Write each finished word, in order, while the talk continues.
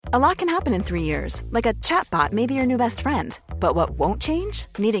A lot can happen in 3 years, like a chatbot may be your new best friend. But what won't change?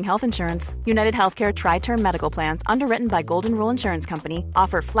 Needing health insurance. United Healthcare Tri-Term Medical Plans, underwritten by Golden Rule Insurance Company,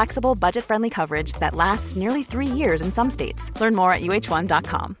 offer flexible, budget-friendly coverage that lasts nearly 3 years in some states. Learn more at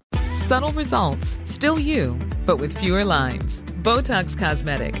uh1.com. Subtle results, still you, but with fewer lines. Botox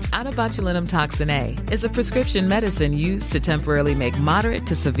Cosmetic, out of botulinum toxin A, is a prescription medicine used to temporarily make moderate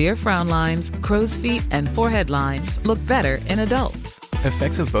to severe frown lines, crow's feet, and forehead lines look better in adults.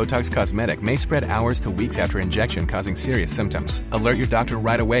 Effects of Botox Cosmetic may spread hours to weeks after injection, causing serious symptoms. Alert your doctor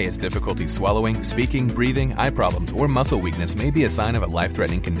right away as difficulty swallowing, speaking, breathing, eye problems, or muscle weakness may be a sign of a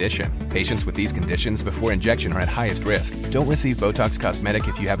life-threatening condition. Patients with these conditions before injection are at highest risk. Don't receive Botox Cosmetic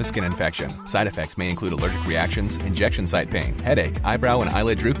if you have a skin infection. Side effects may include allergic reactions, injection site pain, headache, eyebrow and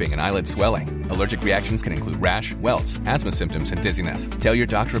eyelid drooping, and eyelid swelling. Allergic reactions can include rash, welts, asthma symptoms, and dizziness. Tell your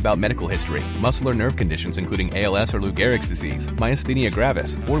doctor about medical history, muscle or nerve conditions including ALS or Lou Gehrig's disease, myasthenia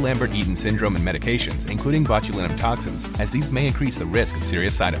gravis, or Lambert-Eaton syndrome, and medications, including botulinum toxins, as these may increase the risk of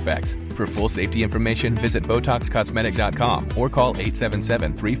serious side effects. For full safety information, visit BotoxCosmetic.com or call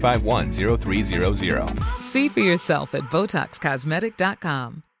 877-351-0300. See for yourself at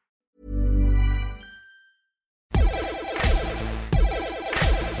BotoxCosmetic.com.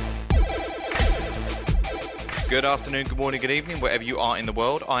 Good afternoon, good morning, good evening, wherever you are in the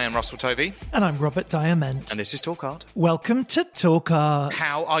world. I am Russell Tovey. And I'm Robert Diamond. And this is Talk Art. Welcome to Talk Art.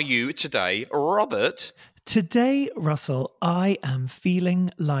 How are you today, Robert? Today, Russell, I am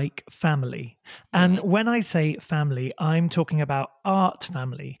feeling like family. And when I say family, I'm talking about art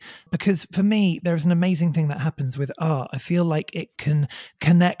family. Because for me, there's an amazing thing that happens with art. I feel like it can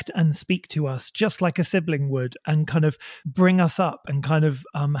connect and speak to us just like a sibling would, and kind of bring us up and kind of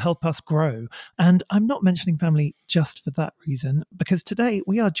help us grow. And I'm not mentioning family just for that reason, because today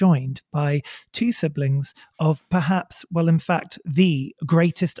we are joined by two siblings of perhaps, well, in fact, the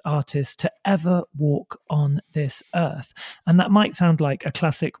greatest artist to ever walk on this earth. And that might sound like a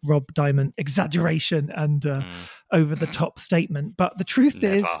classic Rob Diamond exaggeration and over-the-top statement, but the truth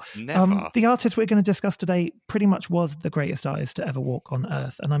is the artist we're going to discuss today pretty much was the greatest artist to ever walk on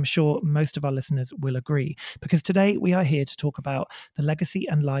earth, and I'm sure most of our listeners will agree, because today we are here to talk about the legacy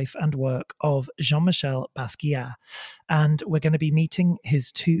and life and work of Jean-Michel Basquiat, and we're going to be meeting his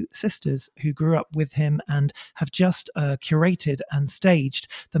two sisters who grew up with him and have just curated and staged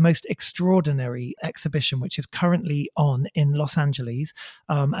the most extraordinary exhibition, which is currently on in Los Angeles,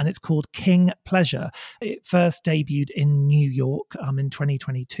 and it's called King Pleasure. It first debuted in New York in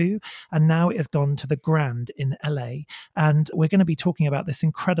 2022, and now it has gone to the Grand in LA. And we're going to be talking about this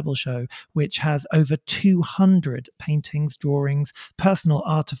incredible show, which has over 200 paintings, drawings, personal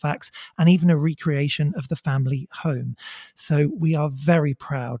artifacts, and even a recreation of the family home. So we are very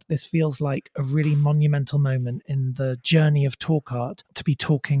proud. This feels like a really monumental moment in the journey of Talk Art to be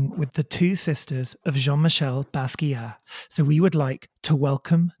talking with the two sisters of Jean-Michel Basquiat. So we would like to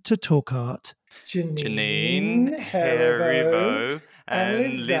welcome to Talk Art Janine, Heriveaux,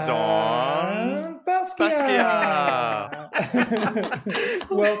 and Lisane Basquiat.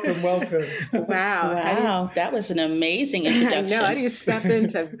 Welcome. Wow. That was an amazing introduction. No, how do you step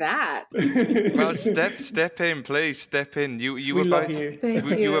into that? Well, step in, please. Step in. You were love both you. Thank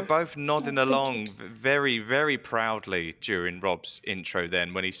you. You were both nodding along very, very proudly during Rob's intro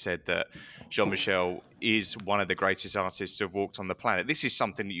then when he said that Jean-Michel is one of the greatest artists to have walked on the planet. This is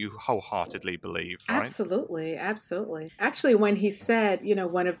something that you wholeheartedly believe, right? Absolutely. Actually, when he said,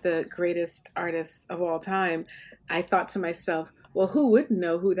 one of the greatest artists of all time, I thought to myself, well, who wouldn't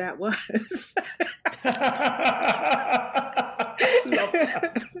know who that was? Love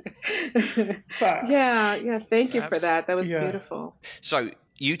that. Facts. Yeah. Thank you for that. That was beautiful. So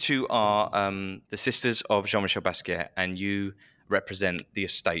you two are the sisters of Jean-Michel Basquiat, and you represent the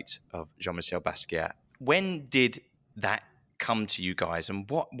estate of Jean-Michel Basquiat. When did that come to you guys, and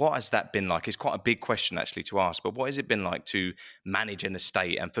what has that been like? It's quite a big question actually to ask, but what has it been like to manage an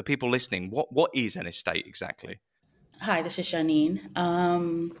estate? And for people listening, what is an estate exactly? Hi, this is Jeanine.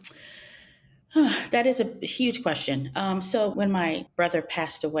 That is a huge question. So when my brother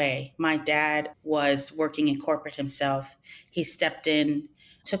passed away, my dad was working in corporate himself. He stepped in,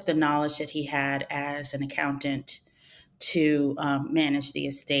 took the knowledge that he had as an accountant to manage the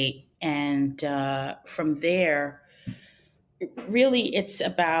estate. And from there, really it's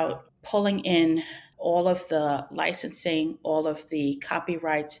about pulling in all of the licensing, all of the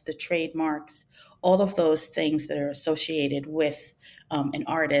copyrights, the trademarks, all of those things that are associated with an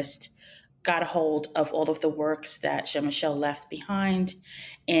artist, got a hold of all of the works that Jean-Michel left behind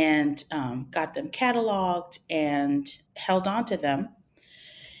and got them cataloged and held on to them.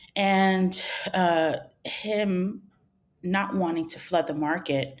 And him not wanting to flood the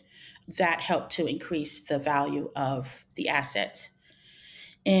market, that helped to increase the value of the assets.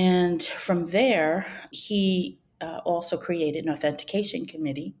 And from there, he also created an authentication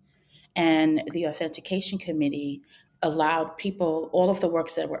committee. And the authentication committee allowed people, all of the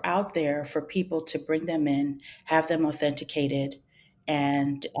works that were out there, for people to bring them in, have them authenticated.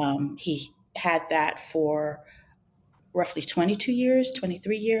 And he had that for roughly 22 years,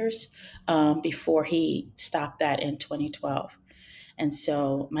 23 years, before he stopped that in 2012. And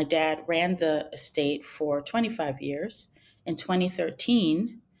so my dad ran the estate for 25 years. In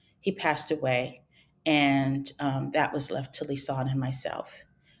 2013, he passed away, and that was left to Lisane and myself.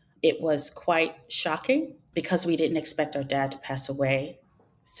 It was quite shocking because we didn't expect our dad to pass away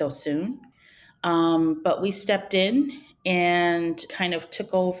so soon. But we stepped in and kind of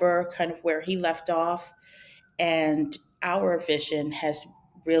took over kind of where he left off. And our vision has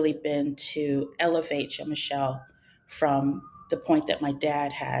really been to elevate Jean-Michel from the point that my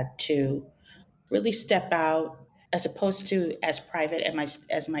dad had, to really step out, as opposed to as private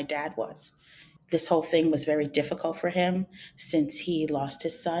as my dad was. This whole thing was very difficult for him since he lost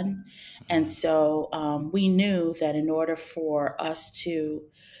his son. And so we knew that in order for us to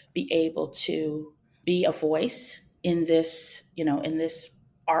be able to be a voice in this, in this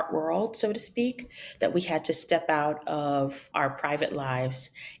art world, so to speak, that we had to step out of our private lives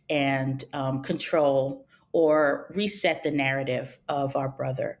and control or reset the narrative of our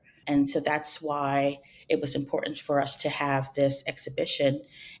brother. And so that's why it was important for us to have this exhibition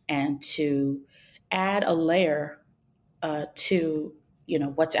and to add a layer to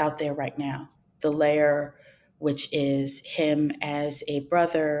what's out there right now. The layer which is him as a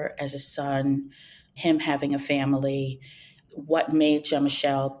brother, as a son, him having a family, what made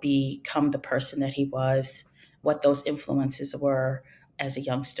Jean-Michel become the person that he was, what those influences were as a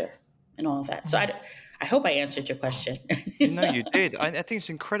youngster, and all of that. So I hope I answered your question. No, you did. I think it's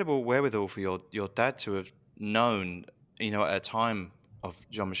incredible wherewithal for your dad to have known, at a time of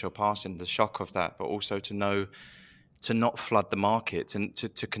Jean-Michel passing, the shock of that, but also to know to not flood the market and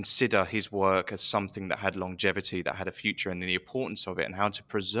to consider his work as something that had longevity, that had a future, and the importance of it and how to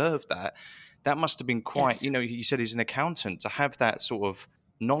preserve that. That must have been quite, Yes. You said he's an accountant, to have that sort of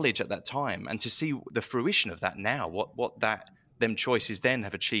knowledge at that time and to see the fruition of that now, what them choices then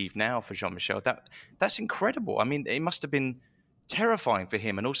have achieved now for Jean-Michel. That's incredible. I mean, it must have been terrifying for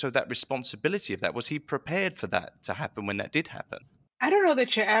him, and also that responsibility of that. Was he prepared for that to happen when that did happen? I don't know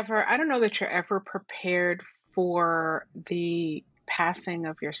that you're ever prepared for the passing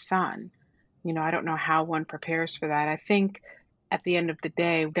of your son. I don't know how one prepares for that. I think at the end of the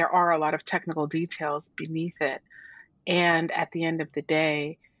day, there are a lot of technical details beneath it. And at the end of the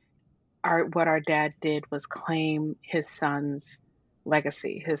day, what our dad did was claim his son's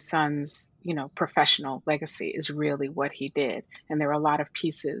legacy. His son's, professional legacy is really what he did. And there are a lot of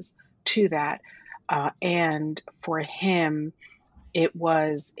pieces to that. And for him, it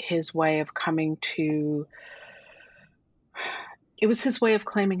was his way of it was his way of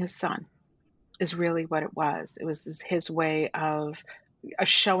claiming his son, is really what it was. It was his way of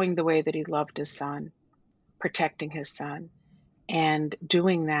showing the way that he loved his son, protecting his son, and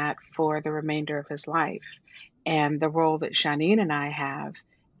doing that for the remainder of his life. And the role that Jeanine and I have,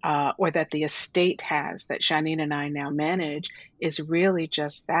 or that the estate has, that Jeanine and I now manage, is really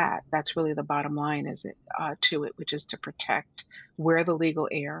just that. That's really the bottom line to it, which is to protect. We're the legal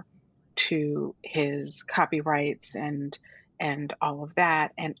heir to his copyrights and all of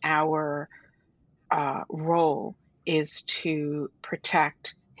that. And our role is to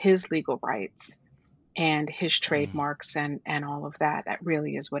protect his legal rights and his trademarks and all of that. That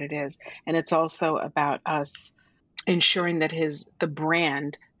really is what it is. And it's also about us ensuring that the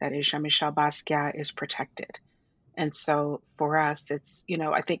brand that is Jean-Michel Basquiat is protected. And so for us, it's,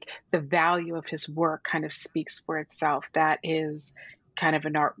 I think the value of his work kind of speaks for itself. That is kind of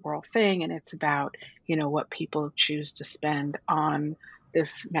an art world thing. And it's about, what people choose to spend on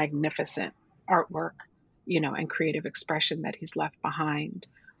this magnificent artwork, and creative expression that he's left behind.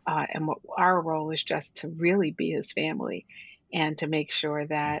 And what our role is just to really be his family and to make sure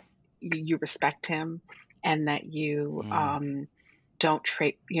that you respect him and that you don't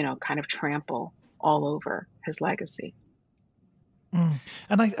kind of trample all over his legacy. And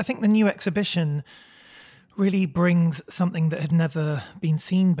I think the new exhibition really brings something that had never been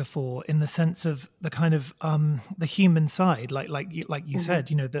seen before, in the sense of the kind of the human side, like you said,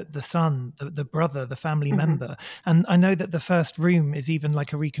 the son, the brother, the family member. And I know that the first room is even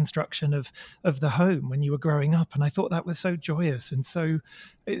like a reconstruction of the home when you were growing up, and I thought that was so joyous and so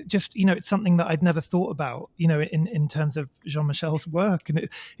just, it's something that I'd never thought about, in terms of Jean-Michel's work. And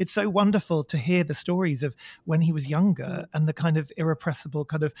it's so wonderful to hear the stories of when he was younger and the kind of irrepressible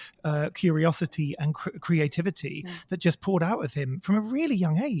kind of curiosity and creativity that just poured out of him from a really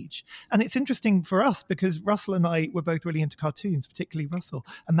young age. And it's interesting for us because Russell and I were both really into cartoons, particularly Russell,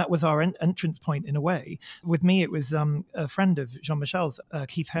 and that was our entrance point in a way. With me, it was a friend of Jean-Michel's,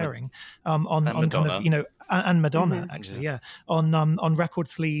 Keith Haring, on kind of, and Madonna, actually, on record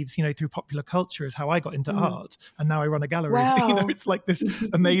sleeves, through popular culture is how I got into art, and now I run a gallery. Wow. It's like this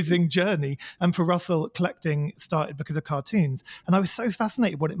amazing journey. And for Russell, collecting started because of cartoons, and I was so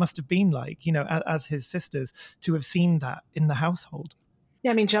fascinated what it must have been like, as his sisters, to have seen that in the household.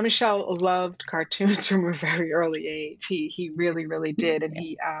 Yeah, I mean, Jean-Michel loved cartoons from a very early age. He really, really did, and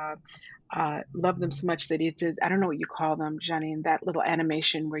he loved them so much that he did. I don't know what you call them, Jeanine. That little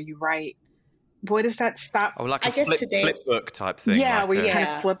animation where you write. What is that? Stop. Oh, like a flip book type thing. Yeah, where you kind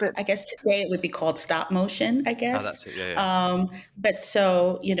of flip it. I guess today it would be called stop motion, I guess. Oh, that's it. Yeah. But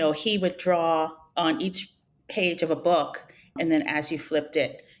so, he would draw on each page of a book, and then as you flipped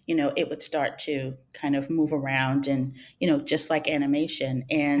it, it would start to kind of move around and, just like animation.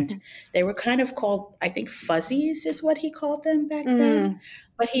 And they were kind of called, I think, fuzzies is what he called them back then.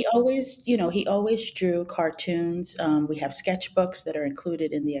 But he always drew cartoons. We have sketchbooks that are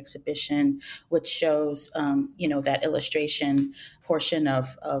included in the exhibition, which shows, that illustration portion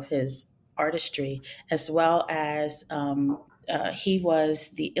of his artistry, as well as he was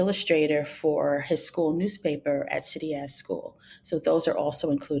the illustrator for his school newspaper at City As School. So those are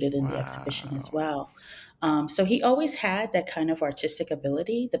also included in the exhibition as well. So he always had that kind of artistic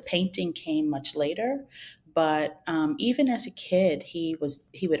ability. The painting came much later. But even as a kid, he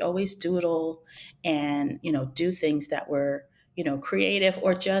would always doodle and, do things that were, creative,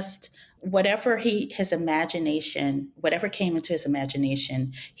 or just whatever his imagination, whatever came into his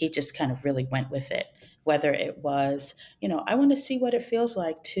imagination, he just kind of really went with it. Whether it was, I want to see what it feels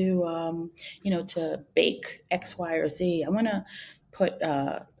like to, to bake X, Y, or Z. I want to put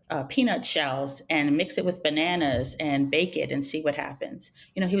peanut shells and mix it with bananas and bake it and see what happens.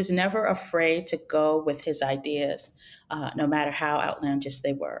 He was never afraid to go with his ideas, no matter how outlandish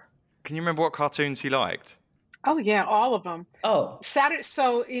they were. Can you remember what cartoons he liked? Oh, yeah, all of them. Oh. Saturday.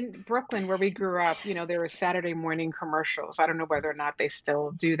 So in Brooklyn, where we grew up, there were Saturday morning commercials. I don't know whether or not they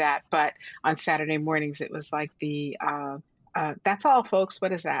still do that, but on Saturday mornings, it was like the that's all, folks.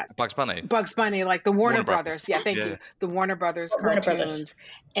 What is that? Bugs Bunny. Bugs Bunny, like the Warner Brothers. Yeah, thank you. The Warner Brothers cartoons. Warner Brothers.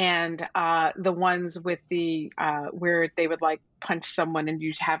 And the ones with the where they would like punch someone and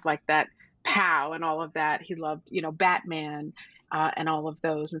you'd have like that pow and all of that. He loved, Batman and all of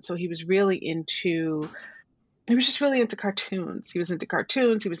those. And so he was just really into cartoons. He was into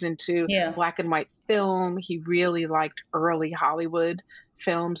cartoons. He was into black and white film. He really liked early Hollywood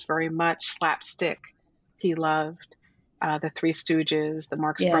films very much. Slapstick. He loved. The Three Stooges, the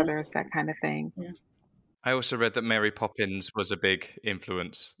Marx Brothers, that kind of thing. Yeah. I also read that Mary Poppins was a big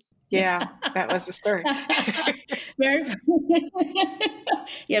influence. Yeah, that was the story. Mary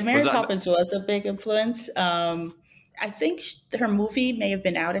Poppins was a big influence. I think her movie may have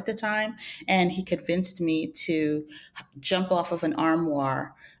been out at the time, and he convinced me to jump off of an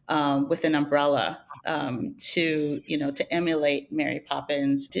armoire with an umbrella to emulate Mary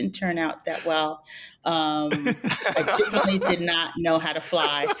Poppins. Didn't turn out that well. I definitely did not know how to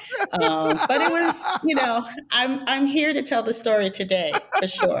fly. But it was, I'm here to tell the story today for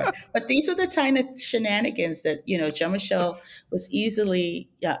sure. But these are the kind of shenanigans that, Jean-Michel was easily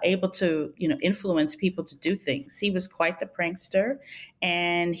able to, influence people to do things. He was quite the prankster,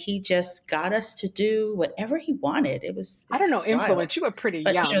 and he just got us to do whatever he wanted. It was I don't know, wild. Influence. You were pretty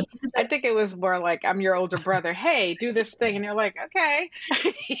young. I think it was more like, I'm your older brother. Hey, do this thing. And you're like, okay.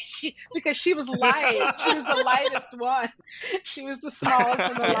 Because she was light. She was the lightest one. She was the smallest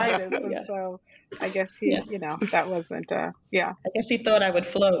and the lightest. And so I guess he, that wasn't, I guess he thought I would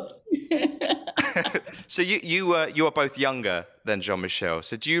float. So you are both younger than Jean-Michel.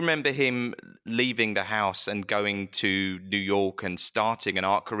 So do you remember him leaving the house and going to New York and starting an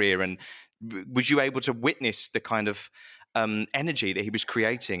art career? And was you able to witness the kind of energy that he was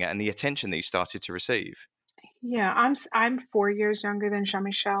creating and the attention that he started to receive? Yeah, I'm 4 years younger than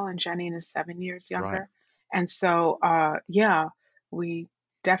Jean-Michel, and Jeanine is 7 years younger. Right. And so, we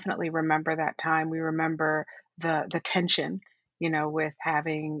definitely remember that time. We remember the tension, with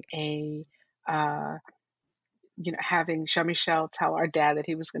having a having Jean-Michel tell our dad that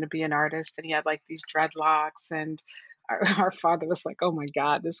he was going to be an artist, and he had like these dreadlocks, and our father was like, "Oh my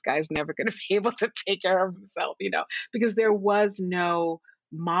God, this guy's never going to be able to take care of himself," because there was no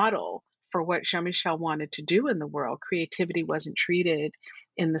model for what Jean-Michel wanted to do in the world. Creativity wasn't treated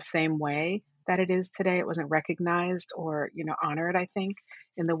in the same way that it is today. It wasn't recognized or, honored, I think,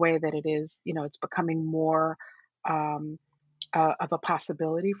 in the way that it is. It's becoming more um, of a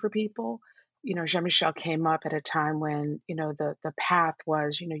possibility for people. Jean-Michel came up at a time when, the path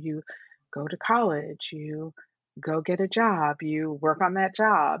was, you go to college, you go get a job, you work on that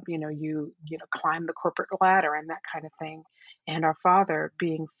job, you climb the corporate ladder and that kind of thing. And our father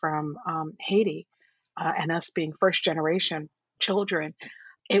being from Haiti, and us being first generation children,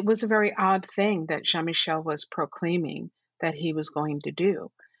 it was a very odd thing that Jean-Michel was proclaiming that he was going to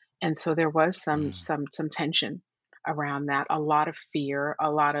do. And so there was some tension around that, a lot of fear, a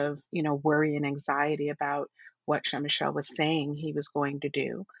lot of, worry and anxiety about what Jean-Michel was saying he was going to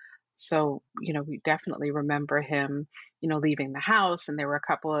do. So, we definitely remember him, leaving the house, and there were a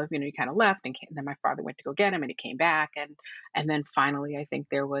couple of, he kind of left, and then my father went to go get him, and he came back, and then finally, I think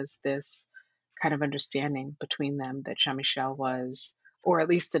there was this kind of understanding between them that Jean-Michel was, or at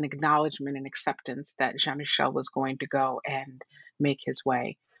least an acknowledgement and acceptance that Jean-Michel was going to go and make his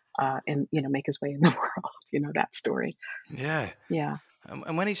way, and make his way in the world. That story. Yeah. Yeah.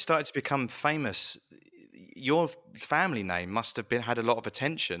 And when he started to become famous, your family name must have had a lot of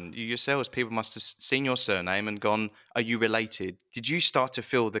attention. You yourselves, people must have seen your surname and gone, "Are you related?" Did you start to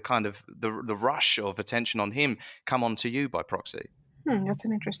feel the kind of the rush of attention on him come onto you by proxy? That's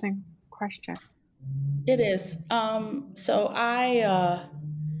an interesting question. It is. So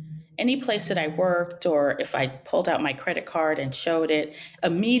any place that I worked, or if I pulled out my credit card and showed it,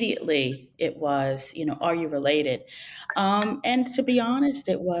 immediately it was, are you related? And to be honest,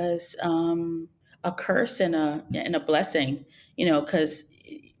 it was a curse and a blessing, because,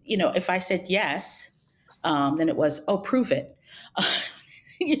 if I said yes, then it was, oh, prove it.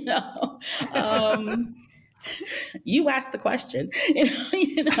 you know, um, you asked the question,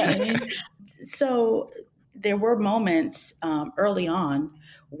 you know what I mean? So there were moments early on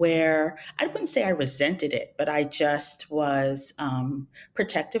where I wouldn't say I resented it, but I just was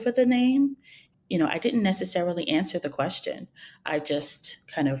protective of the name. I didn't necessarily answer the question. I just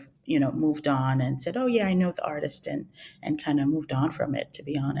kind of, moved on and said, oh yeah, I know the artist, and kind of moved on from it, to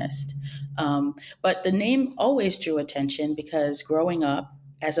be honest. But the name always drew attention because growing up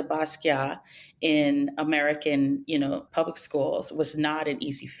as a Basquiat in American, public schools was not an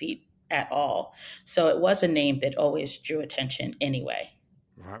easy feat at all. So it was a name that always drew attention anyway.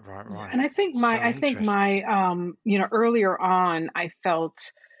 Right. And I think earlier on, I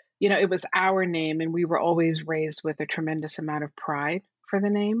felt, it was our name, and we were always raised with a tremendous amount of pride for the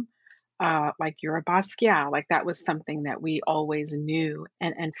name. Like, you're a Basquiat, like that was something that we always knew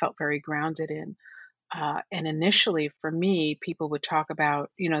and felt very grounded in. And initially for me, people would talk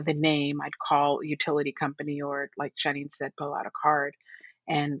about, the name. I'd call a utility company, or like Jeanine said, pull out a card,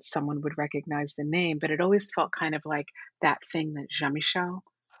 and someone would recognize the name. But it always felt kind of like that thing that Jean-Michel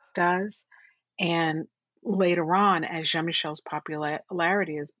does. And later on, as Jean-Michel's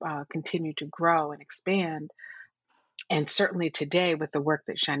popularity has continued to grow and expand, and certainly today with the work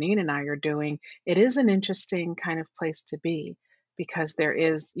that Jeanine and I are doing, it is an interesting kind of place to be, because there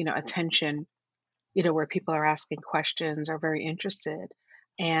is, attention, where people are asking questions, are very interested.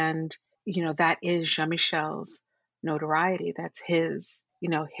 And, that is Jean-Michel's notoriety. That's his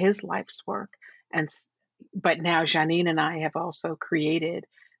life's work. But now Jeanine and I have also created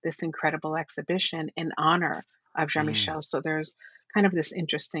this incredible exhibition in honor of Jean-Michel. So there's kind of this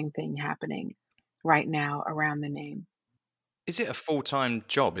interesting thing happening right now around the name. Is it a full-time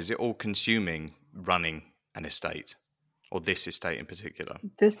job? Is it all consuming running an estate, or this estate in particular?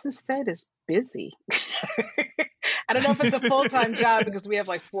 This estate is busy. I don't know if it's a full-time job, because we have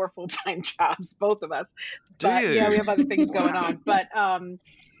like 4 full-time jobs, both of us. But yeah, we have other things going on. But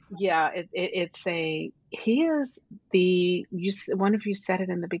he is one of you said it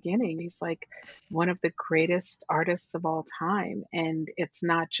in the beginning. He's like one of the greatest artists of all time. And it's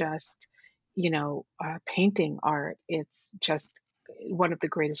not just, painting art. It's just one of the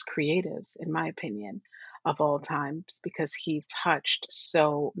greatest creatives, in my opinion, of all times, because he touched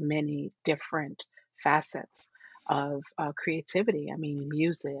so many different facets of creativity. I mean,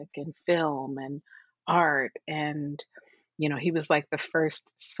 music and film and art. And, he was like the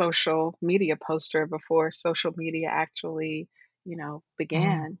first social media poster before social media actually,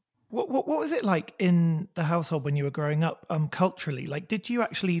 began. What was it like in the household when you were growing up, culturally? Like, did you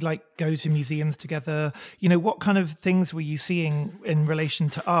actually like go to museums together? You know, what kind of things were you seeing in relation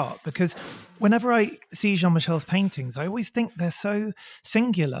to art? Because whenever I see Jean-Michel's paintings, I always think they're so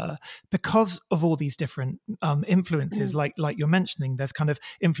singular because of all these different influences. Like you're mentioning, there's kind of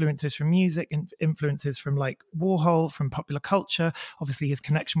influences from music, influences from like Warhol, from popular culture. Obviously, his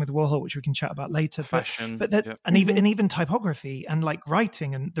connection with Warhol, which we can chat about later. Fashion, but that, and even typography and like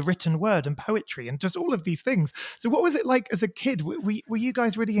writing and the written word and poetry and just all of these things. So what was it like as a kid? Were you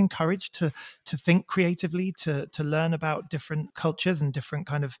guys really encouraged to think creatively, to learn about different cultures and different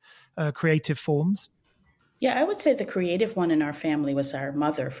kind of creative forms? Yeah, I would say the creative one in our family was our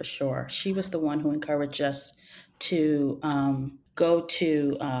mother for sure. She was the one who encouraged us to go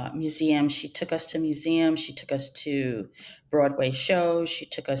to museums. She took us to museums. She took us to Broadway shows. She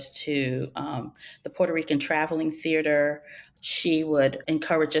took us to the Puerto Rican Traveling Theater. She would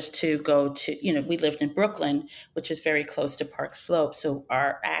encourage us to go to, we lived in Brooklyn, which is very close to Park Slope. So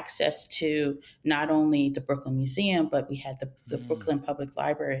our access to not only the Brooklyn Museum, but we had the Brooklyn Public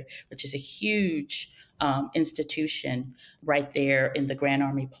Library, which is a huge institution right there in the Grand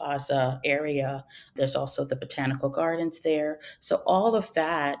Army Plaza area. There's also the Botanical Gardens there. So all of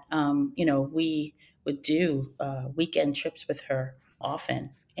that, we would do weekend trips with her often.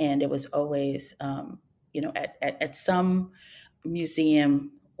 And it was always, at some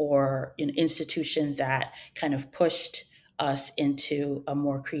museum or an institution that kind of pushed us into a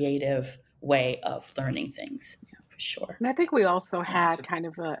more creative way of learning things, for sure. And I think we also had kind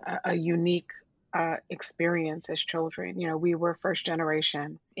of a unique experience as children. We were first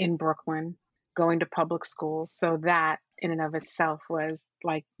generation in Brooklyn, going to public schools. So that in and of itself was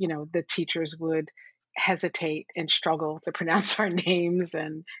like, the teachers would hesitate and struggle to pronounce our names,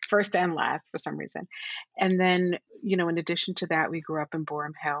 and first and last for some reason. And then, in addition to that, we grew up in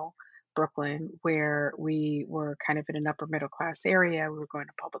Boerum Hill, Brooklyn, where we were kind of in an upper middle class area. We were going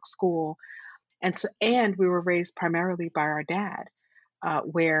to public school. And we were raised primarily by our dad,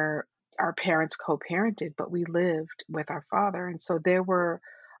 where our parents co-parented, but we lived with our father. And so there were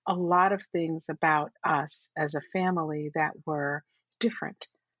a lot of things about us as a family that were different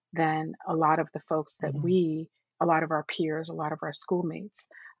than a lot of the folks that a lot of our peers, a lot of our schoolmates.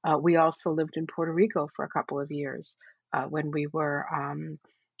 We also lived in Puerto Rico for a couple of years when we were,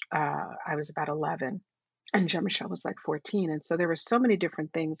 I was about 11 and Jean-Michel was like 14. And so there were so many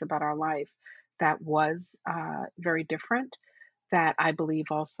different things about our life that was very different, that I believe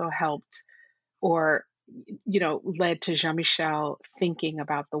also helped or, led to Jean-Michel thinking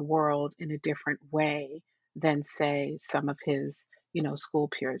about the world in a different way than, say, some of his, school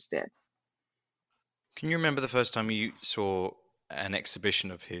peers did. Can you remember the first time you saw an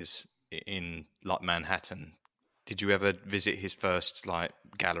exhibition of his in like Manhattan? Did you ever visit his first like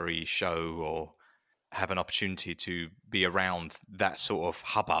gallery show or have an opportunity to be around that sort of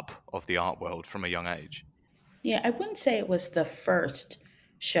hubbub of the art world from a young age? Yeah, I wouldn't say it was the first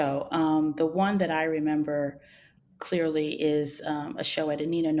show. The one that I remember clearly is a show at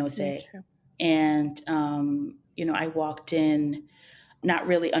Anina Nose. And, I walked in not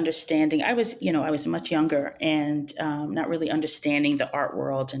really understanding. I was much younger and not really understanding the art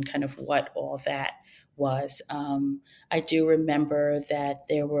world and kind of what all that was. I do remember that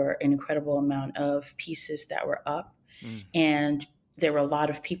there were an incredible amount of pieces that were up, and there were a lot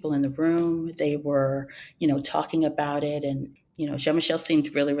of people in the room. They were, talking about it, and Jean-Michel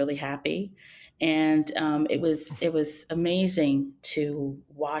seemed really, really happy, and it was amazing to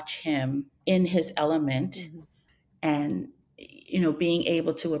watch him in his element, and being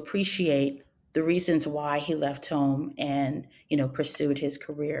able to appreciate the reasons why he left home and, pursued his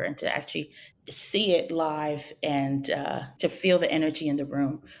career, and to actually see it live and to feel the energy in the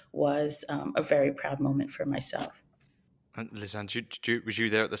room was a very proud moment for myself. And Lisane, was you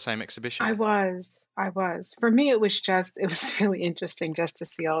there at the same exhibition? I was. For me, it was really interesting just to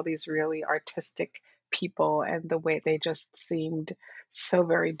see all these really artistic people and the way they just seemed so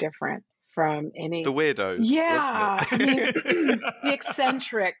very different from any the weirdos. Yeah, wasn't it? I mean, the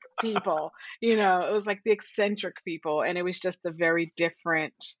eccentric people. It was like the eccentric people, and it was just a very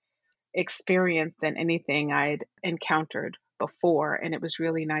different experience than anything I'd encountered before. And it was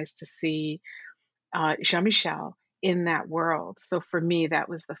really nice to see Jean-Michel in that world. So for me, that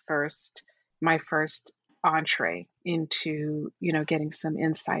was my first entree into, getting some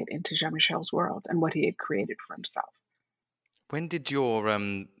insight into Jean-Michel's world and what he had created for himself. When did your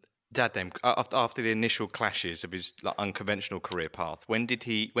dad then, after the initial clashes of his like unconventional career path, when did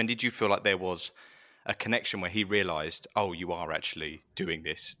you feel like there was a connection where he realized, oh, you are actually doing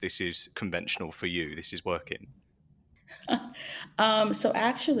this. This is conventional for you. This is working? So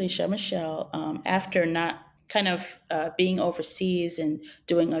actually, Jean-Michel, after not kind of being overseas and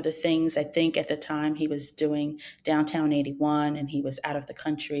doing other things, I think at the time he was doing Downtown 81 and he was out of the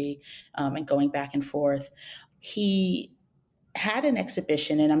country and going back and forth. He had an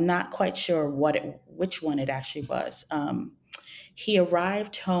exhibition, and I'm not quite sure which one it actually was. He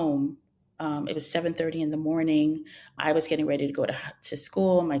arrived home. It was 7:30 in the morning. I was getting ready to go to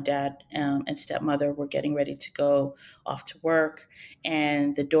school. My dad and stepmother were getting ready to go off to work,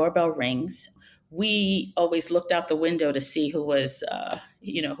 and the doorbell rings. We always looked out the window to see who was,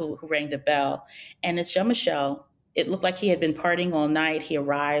 who rang the bell, and it's Jean-Michel. It looked like he had been partying all night. He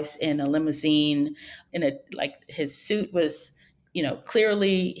arrives in a limousine, his suit was,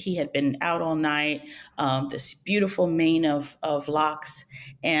 clearly he had been out all night, this beautiful mane of locks.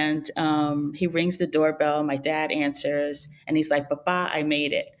 And he rings the doorbell. My dad answers and he's like, "Papa, I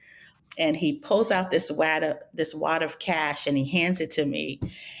made it." And he pulls out this wad of cash and he hands it to me.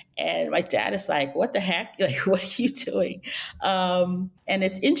 And my dad is like, "What the heck? Like, what are you doing?" And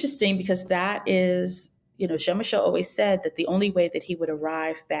it's interesting because that is, Jean-Michel always said that the only way that he would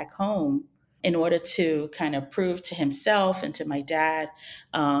arrive back home in order to kind of prove to himself and to my dad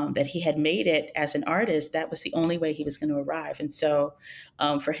that he had made it as an artist, that was the only way he was going to arrive. And so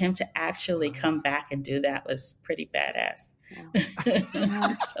for him to actually come back and do that was pretty badass. Yeah.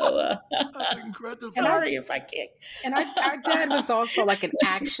 So that's incredible. Sorry if I can't. And our dad was also like an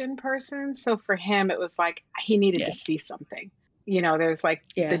action person. So for him, it was like he needed to see something. There's like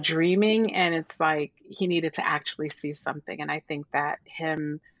the dreaming, and it's like he needed to actually see something. And I think that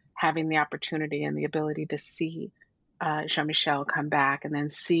him having the opportunity and the ability to see Jean-Michel come back and then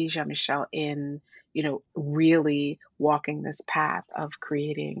see Jean-Michel in, really walking this path of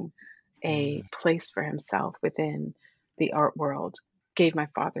creating a place for himself within the art world gave my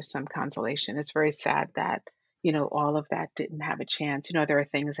father some consolation. It's very sad that, all of that didn't have a chance. There are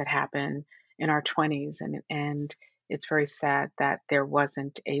things that happen in our 20s and it's very sad that there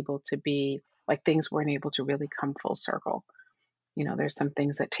wasn't able to be, like, things weren't able to really come full circle. There's some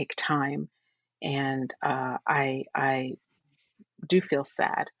things that take time, and I do feel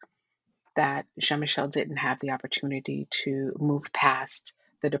sad that Jean-Michel didn't have the opportunity to move past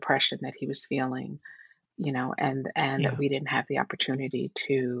the depression that he was feeling, and that we didn't have the opportunity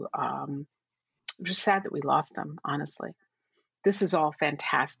to. I'm just sad that we lost him, honestly. This is all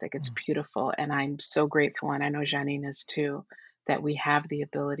fantastic. It's beautiful, and I'm so grateful, and I know Jeanine is too, that we have the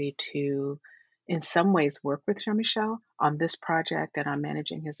ability to, in some ways, work with Jean-Michel on this project and on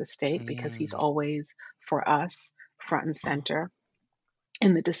managing his estate, because he's always, for us, front and center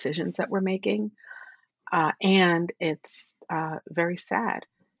in the decisions that we're making. And it's very sad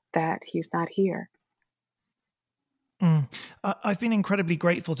that he's not here. I've been incredibly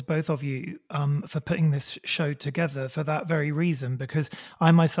grateful to both of you for putting this show together for that very reason, because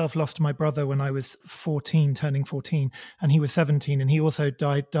I myself lost my brother when I was 14, turning 14, and he was 17, and he also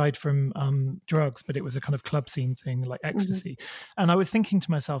died from drugs, but it was a kind of club scene thing, like ecstasy. And I was thinking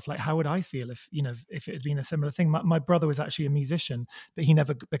to myself, like, how would I feel if it had been a similar thing? My brother was actually a musician, but he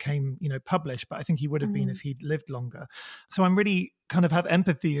never became, published, but I think he would have been if he'd lived longer. So I'm really kind of have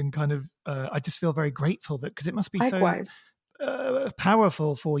empathy and kind of I just feel very grateful that, because it must be Likewise. So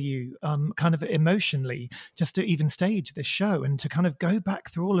powerful for you kind of emotionally just to even stage this show and to kind of go back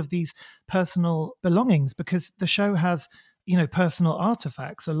through all of these personal belongings, because the show has personal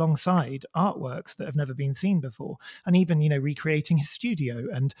artifacts alongside artworks that have never been seen before, and even recreating his studio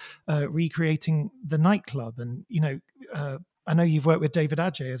and recreating the nightclub. And I know you've worked with David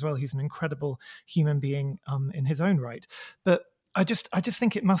Adjaye as well. He's an incredible human being in his own right, but I just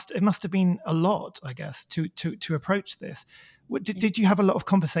think it must have been a lot, I guess, to approach this. Did you have a lot of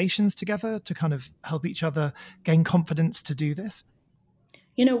conversations together to kind of help each other gain confidence to do this?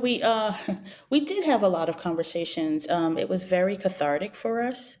 We did have a lot of conversations. It was very cathartic for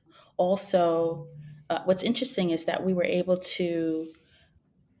us. Also, what's interesting is that we were able to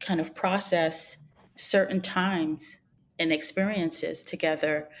kind of process certain times and experiences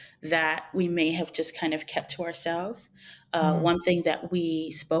together that we may have just kind of kept to ourselves. One thing that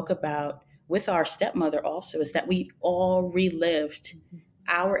we spoke about with our stepmother also is that we all relived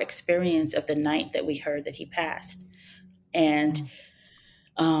our experience of the night that we heard that he passed. And,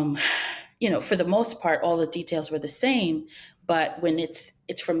 for the most part, all the details were the same. But when it's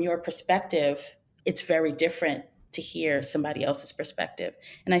from your perspective, it's very different to hear somebody else's perspective.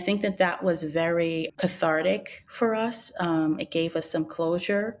 And I think that was very cathartic for us. It gave us some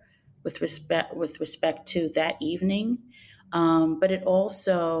closure with respect to that evening. But it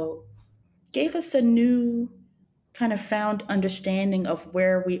also gave us a new kind of found understanding of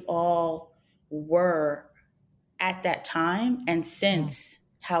where we all were at that time and since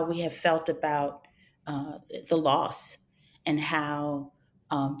how we have felt about the loss and how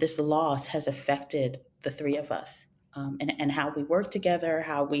this loss has affected the three of us, and how we work together,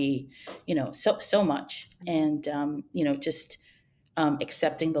 how we, so much. And, just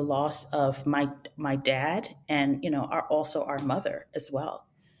accepting the loss of my dad and, also our mother as well.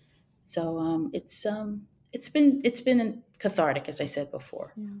 So it's been cathartic, as I said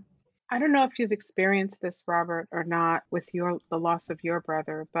before. Yeah. I don't know if you've experienced this, Robert, or not with the loss of your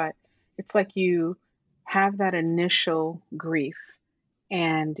brother, but it's like you have that initial grief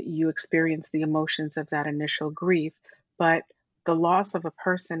and you experience the emotions of that initial grief, but the loss of a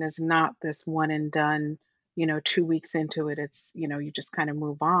person is not this one and done, 2 weeks into it, it's, you just kind of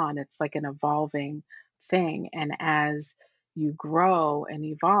move on. It's like an evolving thing. And as you grow and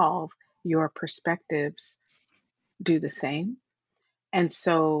evolve, your perspectives do the same. And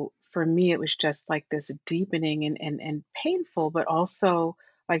so for me, it was just like this deepening and painful, but also,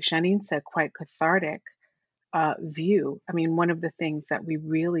 like Jeanine said, quite cathartic view. I mean, one of the things that we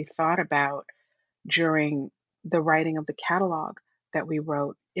really thought about during the writing of the catalog that we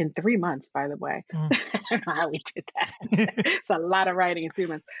wrote in 3 months, by the way. I don't know how we did that. It's a lot of writing in 3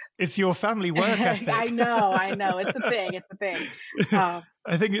 months. It's your family work ethic. I know. It's a thing.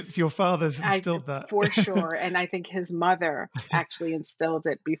 I think it's your father's instilled that. For sure. And I think his mother actually instilled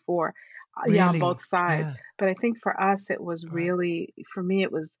it before. Really? Yeah, on both sides. Yeah. But I think for us, it was really, for me,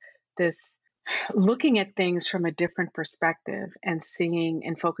 it was this looking at things from a different perspective and seeing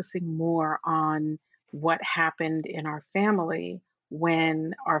and focusing more on what happened in our family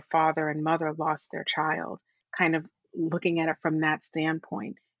when our father and mother lost their child, kind of looking at it from that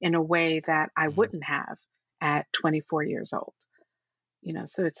standpoint in a way that I wouldn't have at 24 years old.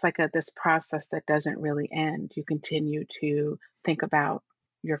 So it's like this process that doesn't really end. You continue to think about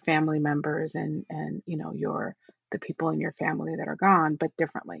your family members and the people in your family that are gone, but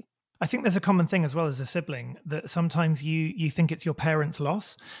differently. I think there's a common thing as well as a sibling that sometimes you think it's your parents'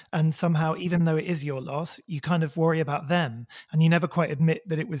 loss, and somehow, even though it is your loss, you kind of worry about them, and you never quite admit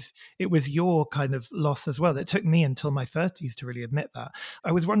that it was your kind of loss as well. It took me until my 30s to really admit that.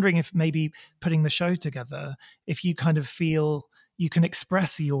 I was wondering if maybe putting the show together, if you kind of feel you can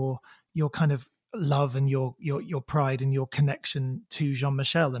express your kind of love and your pride and your connection to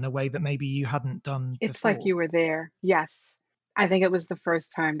Jean-Michel in a way that maybe you hadn't done before. It's like you were there. Yes. I think it was the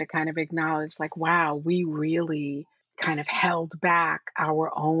first time to kind of acknowledge, like, wow, we really kind of held back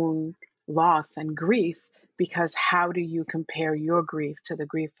our own loss and grief, because how do you compare your grief to the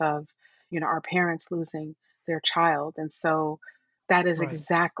grief of, our parents losing their child? And so that is Right.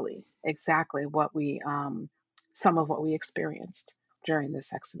 exactly what we, some of what we experienced during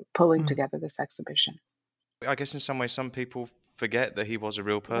this pulling together this exhibition. I guess in some ways, some people forget that he was a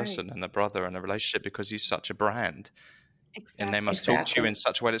real person and a brother and a relationship because he's such a brand. Exactly. And they must talk to you in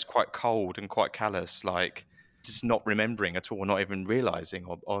such a way that's quite cold and quite callous, like just not remembering at all, not even realizing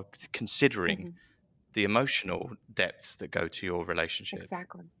or considering the emotional depths that go to your relationship.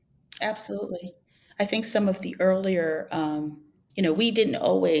 Exactly. Absolutely. I think some of the earlier, we didn't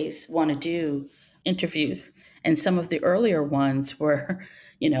always want to do interviews. And some of the earlier ones were,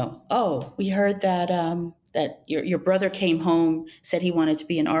 oh, we heard that that your brother came home, said he wanted to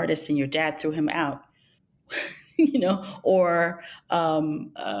be an artist, and your dad threw him out. Or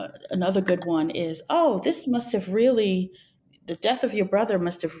another good one is, oh, this must have really, the death of your brother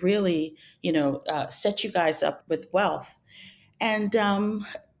must have really, set you guys up with wealth. And,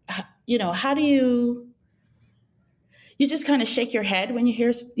 how do you just kind of shake your head when you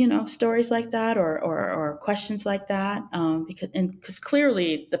hear, stories like that or questions like that, because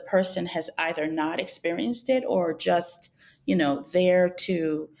clearly the person has either not experienced it or just, there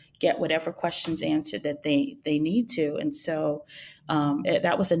to get whatever questions answered that they need to. And so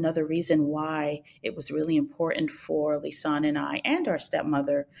that was another reason why it was really important for Lisane and I and our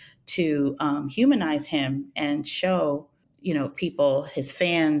stepmother to humanize him and show, people, his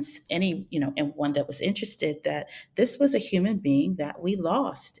fans, anyone that was interested, that this was a human being that we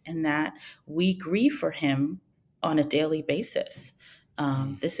lost and that we grieve for him on a daily basis.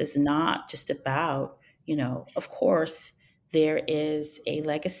 This is not just about, of course, there is a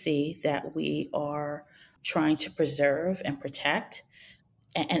legacy that we are trying to preserve and protect.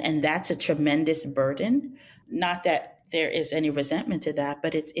 And that's a tremendous burden. Not that there is any resentment to that,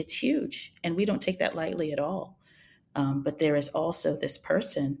 but it's huge. And we don't take that lightly at all. But there is also this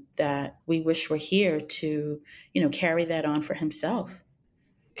person that we wish were here to, carry that on for himself.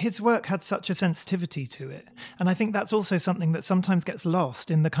 his work had such a sensitivity to it. And I think that's also something that sometimes gets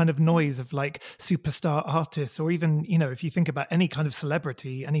lost in the kind of noise of like superstar artists, or even, if you think about any kind of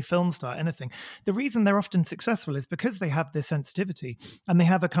celebrity, any film star, anything. The reason they're often successful is because they have this sensitivity and they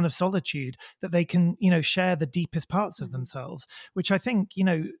have a kind of solitude that they can, share the deepest parts of themselves, which I think,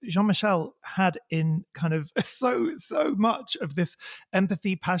 Jean-Michel had in kind of so much of this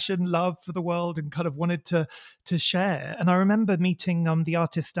empathy, passion, love for the world, and kind of wanted to share. And I remember meeting the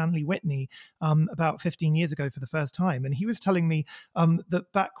artist Stanley Whitney about 15 years ago for the first time, and he was telling me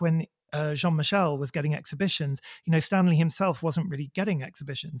that back when Jean-Michel was getting exhibitions, Stanley himself wasn't really getting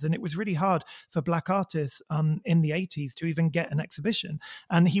exhibitions. And it was really hard for Black artists in the 80s to even get an exhibition.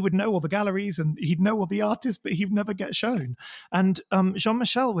 And he would know all the galleries and he'd know all the artists, but he'd never get shown. And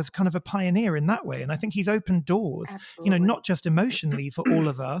Jean-Michel was kind of a pioneer in that way. And I think he's opened doors, not just emotionally for all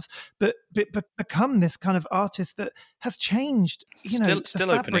of us, but become this kind of artist that has changed, still the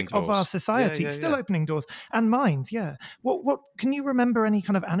fabric of our society. Still opening doors and minds. Yeah. What can you remember any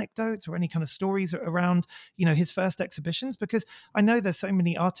kind of anecdotes or any kind of stories around, his first exhibitions? Because I know there's so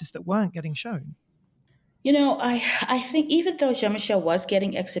many artists that weren't getting shown. I think even though Jean-Michel was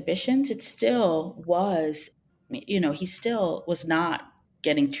getting exhibitions, it still was, he still was not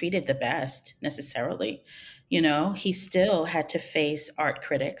getting treated the best necessarily. He still had to face art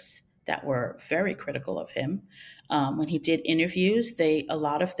critics that were very critical of him. When he did interviews, a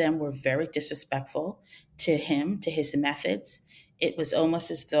lot of them were very disrespectful to him, to his methods. It was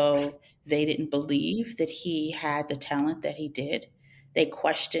almost as though they didn't believe that he had the talent that he did. They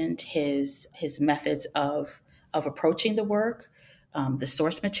questioned his methods of approaching the work, the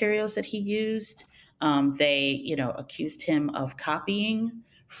source materials that he used. They accused him of copying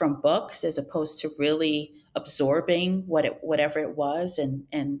from books as opposed to really absorbing whatever it was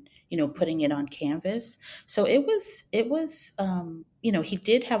and putting it on canvas. So it was he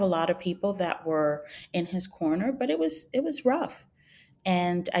did have a lot of people that were in his corner, but it was rough.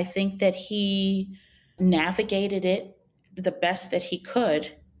 And I think that he navigated it the best that he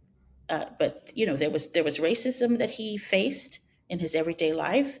could. But there was racism that he faced in his everyday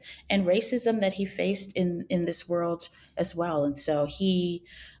life, and racism that he faced in this world as well. And so he,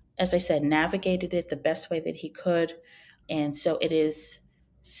 as I said, navigated it the best way that he could. And so it is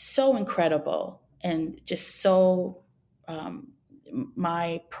so incredible and just so,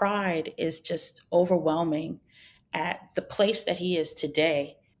 my pride is just overwhelming at the place that he is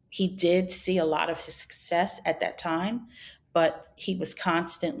today. He did see a lot of his success at that time, but he was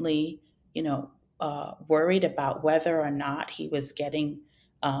constantly, worried about whether or not he was getting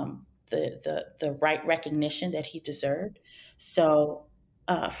the right recognition that he deserved. So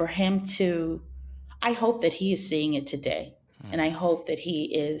for him to, I hope that he is seeing it today, and I hope that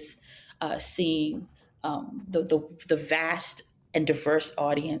he is seeing the vast and diverse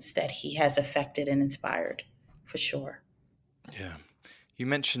audience that he has affected and inspired. For sure. Yeah. You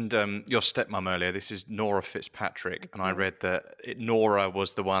mentioned your stepmom earlier. This is Nora Fitzpatrick. And I read that Nora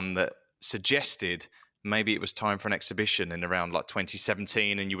was the one that suggested maybe it was time for an exhibition in around like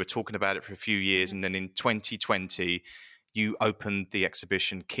 2017. And you were talking about it for a few years. And then in 2020, you opened the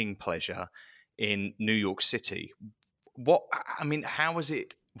exhibition King Pleasure in New York City. How was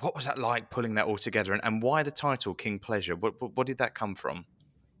it? What was that like, pulling that all together? And why the title King Pleasure? What did that come from?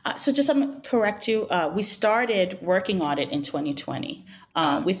 So just to correct you, we started working on it in 2020.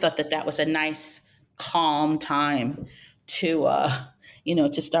 We thought that was a nice, calm time to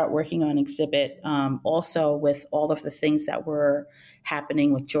start working on exhibit. Also with all of the things that were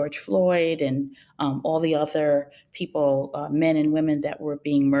happening with George Floyd and all the other people, men and women that were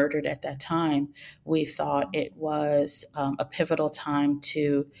being murdered at that time, we thought it was a pivotal time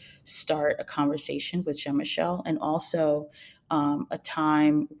to start a conversation with Jean-Michel, and also a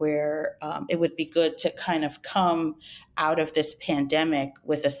time where it would be good to kind of come out of this pandemic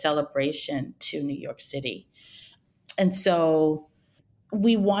with a celebration to New York City. And so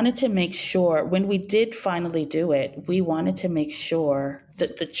we wanted to make sure, when we did finally do it, we wanted to make sure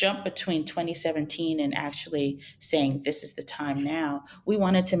that the jump between 2017 and actually saying this is the time now, we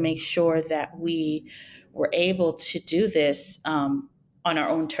wanted to make sure that we were able to do this on our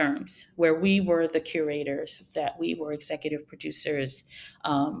own terms, where we were the curators, that we were executive producers,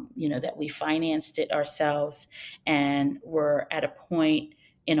 that we financed it ourselves, and were at a point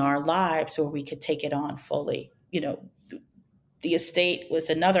in our lives where we could take it on fully. The estate was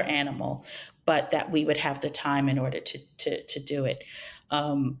another animal, but that we would have the time in order to do it.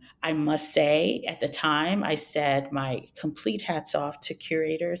 I must say, at the time, I said my complete hats off to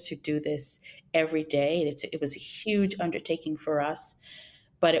curators who do this every day. It was a huge undertaking for us,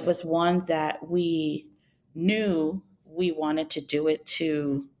 but it was one that we knew we wanted to do it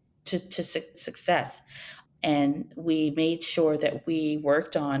to success. And we made sure that we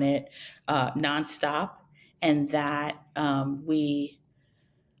worked on it nonstop, and that we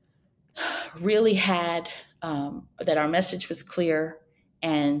really had that our message was clear,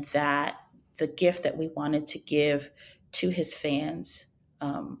 and that the gift that we wanted to give to his fans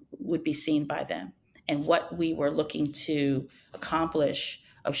would be seen by them, and what we were looking to accomplish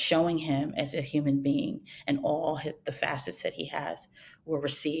of showing him as a human being and all the facets that he has were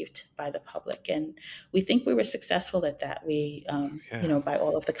received by the public. And we think we were successful at that. We, by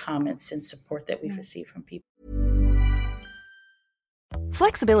all of the comments and support that we've received from people.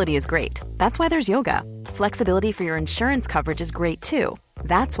 Flexibility is great. That's why there's yoga. Flexibility for your insurance coverage is great too.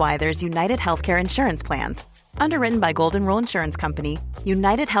 That's why there's United Healthcare Insurance Plans. Underwritten by Golden Rule Insurance Company,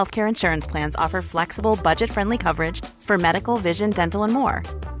 United Healthcare Insurance Plans offer flexible, budget-friendly coverage for medical, vision, dental, and more.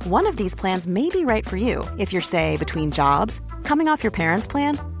 One of these plans may be right for you if you're, say, between jobs, coming off your parents'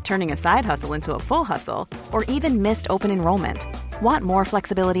 plan, turning a side hustle into a full hustle, or even missed open enrollment. Want more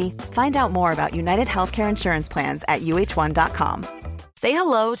flexibility? Find out more about United Healthcare Insurance Plans at uh1.com. Say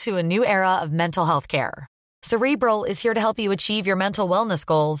hello to a new era of mental health care. Cerebral is here to help you achieve your mental wellness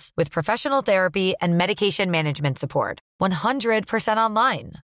goals with professional therapy and medication management support. 100%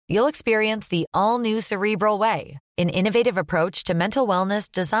 online. You'll experience the all-new Cerebral Way, an innovative approach to mental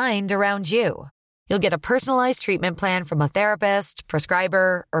wellness designed around you. You'll get a personalized treatment plan from a therapist,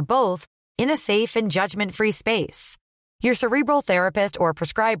 prescriber, or both in a safe and judgment-free space. Your Cerebral therapist or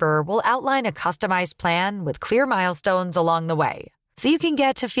prescriber will outline a customized plan with clear milestones along the way, so you can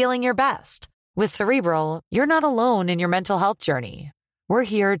get to feeling your best. With Cerebral, you're not alone in your mental health journey. We're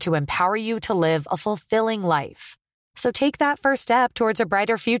here to empower you to live a fulfilling life. So take that first step towards a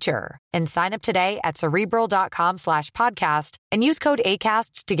brighter future and sign up today at Cerebral.com/podcast and use code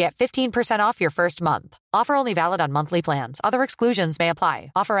ACAST to get 15% off your first month. Offer only valid on monthly plans. Other exclusions may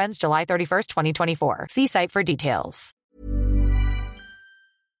apply. Offer ends July 31st, 2024. See site for details.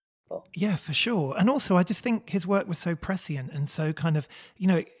 Yeah, for sure. And also, I just think his work was so prescient and so kind of,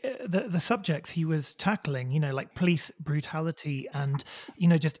 the subjects he was tackling, like police brutality and,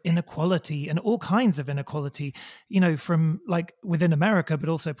 just inequality and all kinds of inequality, from like within America, but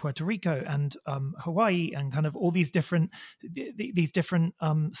also Puerto Rico and Hawaii and kind of all these different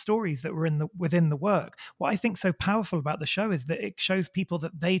stories that were within the work. What I think so powerful about the show is that it shows people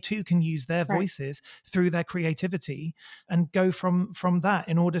that they too can use their voices through their creativity and go from that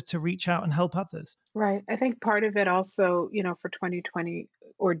in order to reach out and help others. Right. I think part of it also, for 2020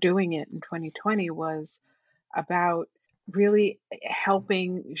 or doing it in 2020 was about really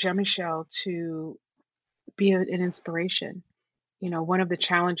helping Jean-Michel to be an inspiration. One of the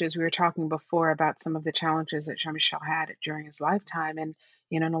challenges we were talking before about some of the challenges that Jean-Michel had during his lifetime. And,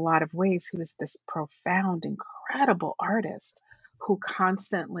 in a lot of ways, he was this profound, incredible artist who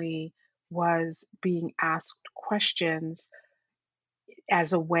constantly was being asked questions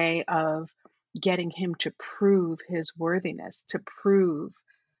as a way of getting him to prove his worthiness, to prove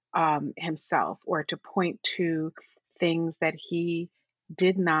himself, or to point to things that he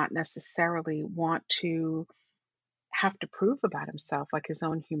did not necessarily want to have to prove about himself, like his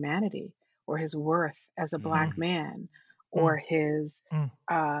own humanity or his worth as a Black man, or his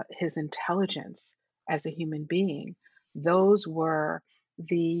intelligence as a human being. Those were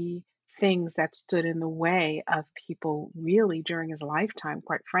the things that stood in the way of people really during his lifetime,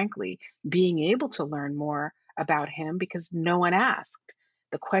 quite frankly, being able to learn more about him, because no one asked.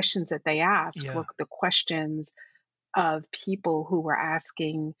 The questions that they asked were the questions of people who were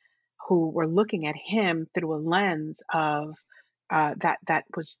looking at him through a lens of that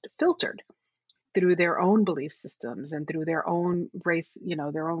was filtered through their own belief systems and through their own race,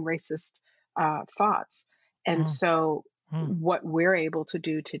 their own racist thoughts. And so what we're able to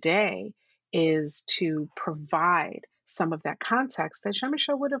do today is to provide some of that context that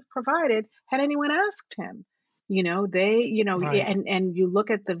Jean-Michel would have provided had anyone asked him. And you look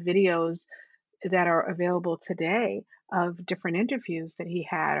at the videos that are available today of different interviews that he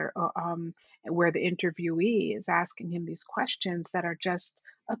had, where the interviewee is asking him these questions that are just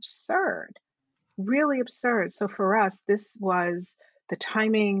absurd, really absurd. So for us, this was the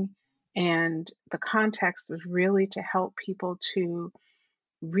timing and the context was really to help people to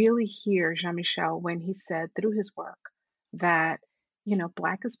really hear Jean-Michel when he said through his work that,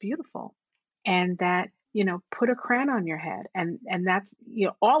 Black is beautiful, and that, put a crown on your head. And that's,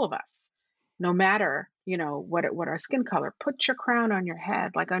 all of us, no matter, what our skin color, put your crown on your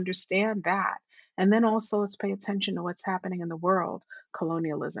head, like understand that. And then also let's pay attention to what's happening in the world: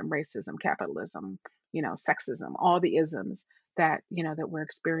 colonialism, racism, capitalism, sexism, all the isms that, that we're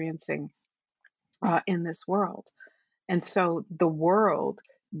experiencing in this world. And so the world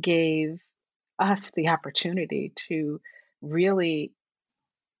gave us the opportunity to really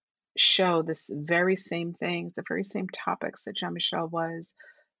show this very same things, the very same topics that Jean-Michel was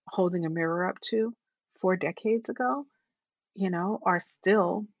holding a mirror up to 4 decades ago, are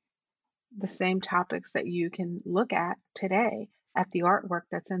still the same topics that you can look at today at the artwork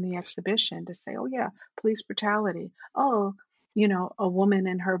that's in the exhibition to say, oh yeah, police brutality. Oh, a woman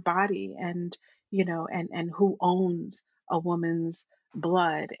and her body, and and who owns a woman's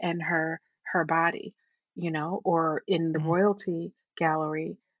blood and her body, or in the Mm. royalty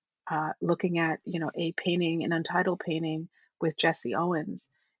gallery, looking at a painting, an untitled painting with Jesse Owens,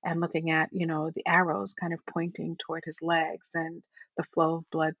 and looking at the arrows kind of pointing toward his legs and the flow of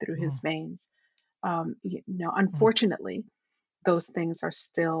blood through his Mm. veins. Mm. Unfortunately, those things are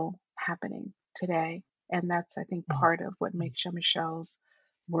still happening today, and that's, I think, Mm. part of what Mm. makes Jean-Michel's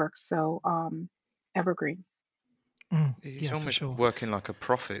work so evergreen. Mm. It's Yeah, for almost sure. working like a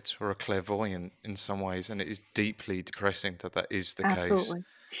prophet or a clairvoyant in some ways, and it is deeply depressing that is the case. Absolutely.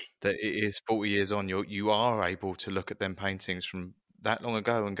 That it is 40 years on, you are able to look at them paintings from that long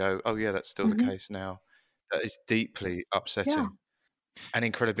ago and go, oh yeah, that's still the Hmm. case now. That is deeply Yeah. upsetting and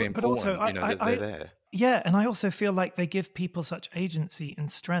incredibly But also, important, that they're there. yeah, and I also feel like they give people such agency and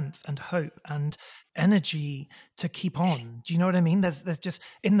strength and hope and energy to keep on. Do you know what I mean? There's just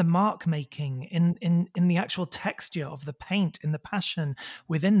in the mark making, in the actual texture of the paint, in the passion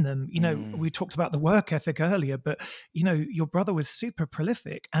within them. We talked about the work ethic earlier, but your brother was super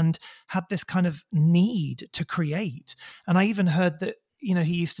prolific and had this kind of need to create. And I even heard that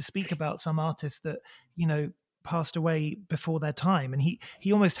he used to speak about some artists that passed away before their time, and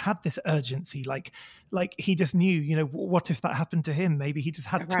he almost had this urgency, like he just knew, what if that happened to him? Maybe he just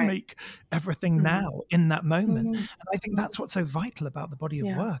had to Right. make everything Mhm. now in that moment. Mhm. And I think that's what's so vital about the body of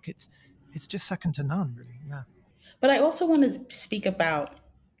Yeah. work. It's just second to none, really. Yeah. But I also want to speak about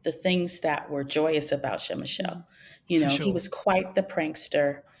the things that were joyous about Jean-Michel. For He sure. was quite the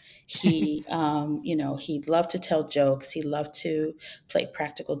prankster. He, he loved to tell jokes. He loved to play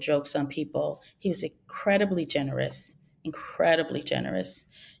practical jokes on people. He was incredibly generous, incredibly generous.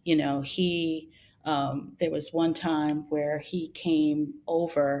 There was one time where he came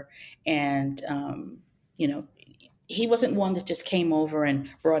over and, he wasn't one that just came over and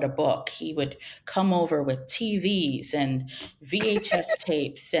brought a book. He would come over with TVs and VHS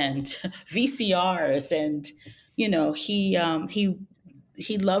tapes and VCRs, and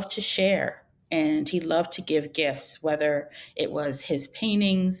he loved to share and he loved to give gifts, whether it was his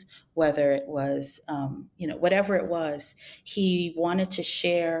paintings, whether it was whatever it was. He wanted to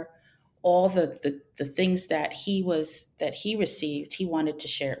share all the things that he received. He wanted to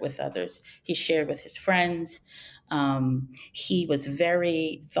share it with others. He shared with his friends. He was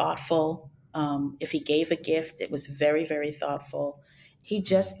very thoughtful. If he gave a gift, it was very, very thoughtful. He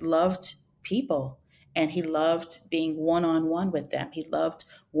just loved people, and he loved being one-on-one with them. He loved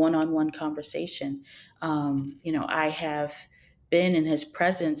one-on-one conversation. I have been in his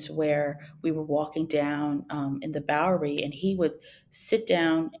presence where we were walking down in the Bowery, and he would sit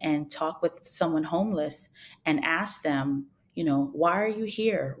down and talk with someone homeless and ask them, why are you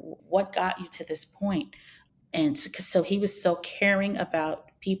here? What got you to this point? And so he was so caring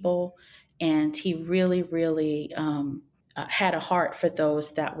about people, and he really, really had a heart for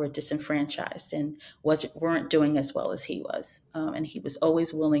those that were disenfranchised and weren't doing as well as he was. And he was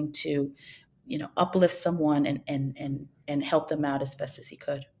always willing to, uplift someone and help them out as best as he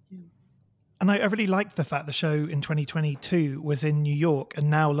could. And I really liked the fact the show in 2022 was in New York and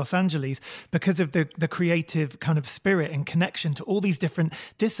now Los Angeles, because of the creative kind of spirit and connection to all these different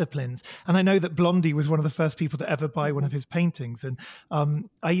disciplines. And I know that Blondie was one of the first people to ever buy one of his paintings. And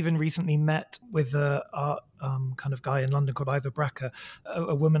I even recently met with a art kind of guy in London called Ivor Bracker,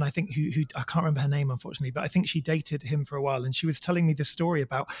 a woman, I think, who I can't remember her name, unfortunately, but I think she dated him for a while. And she was telling me the story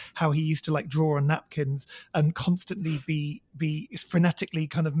about how he used to like draw on napkins and constantly be frenetically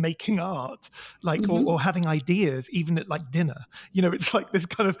kind of making art, like, or having ideas, even at like dinner. It's like this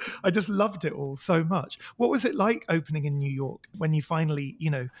kind of, I just loved it all so much. What was it like opening in New York when you finally,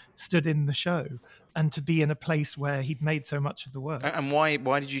 stood in the show, and to be in a place where he'd made so much of the work? And why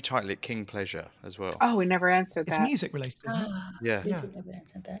did you title it King Pleasure as well? Oh, we never answered It's that. music related, isn't it? Yeah. We did never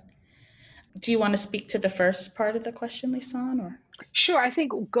answer that. Do you want to speak to the first part of the question, Lisane, or? Sure. I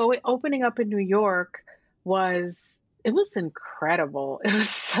think opening up in New York was incredible. It was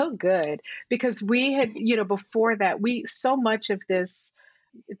so good because we had, before that, so much of this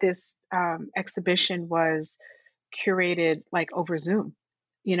exhibition was curated like over Zoom,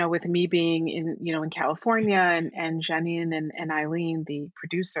 with me being in California, and Jeanine and Eileen, the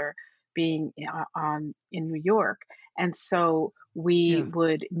producer, being in New York. And so we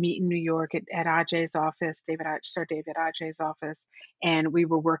would meet in New York at Ajay's office, Sir David Ajay's office, and we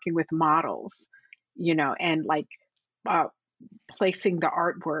were working with models, and like uh, placing the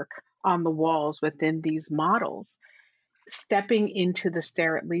artwork on the walls within these models. Stepping into the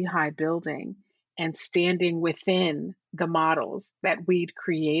Starrett Lehigh building and standing within the models that we'd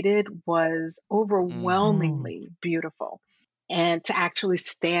created was overwhelmingly beautiful. And to actually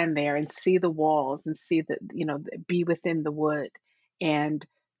stand there and see the walls and see be within the wood, and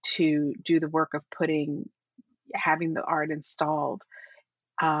to do the work of having the art installed,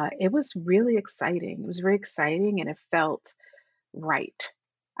 it was really exciting. It was very exciting, and it felt right.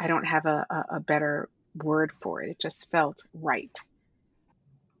 I don't have a better word for it. It just felt right.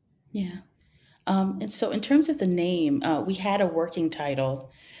 Yeah. And so, in terms of the name, we had a working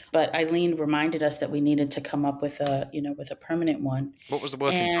title, but Eileen reminded us that we needed to come up with a permanent one. What was the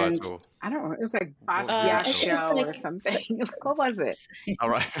working And title? I don't know. It was like What was the Basquiat title? show like or something. What was it? All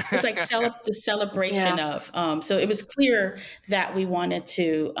right. it's like the celebration of. So it was clear that we wanted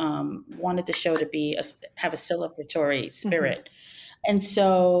the show to have a celebratory spirit, and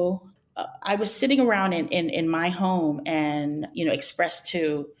so I was sitting around in my home and expressed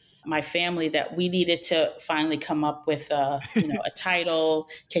to my family that we needed to finally come up with a title.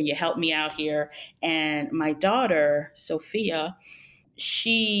 Can you help me out here? And my daughter Sophia,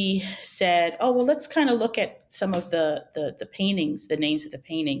 she said, "Oh, well, let's kind of look at some of the paintings, the names of the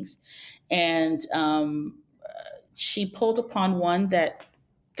paintings," and she pulled upon one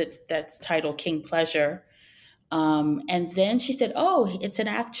that's titled King Pleasure, and then she said, "Oh, it's an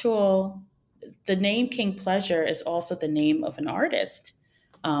actual." The name King Pleasure is also the name of an artist,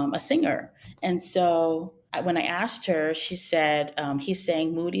 a singer, and so when I asked her, she said he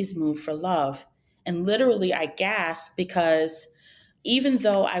sang "Moody's Mood for Love," and literally I gasped because even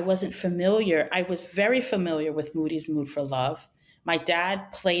though I wasn't familiar, I was very familiar with Moody's Mood for Love. My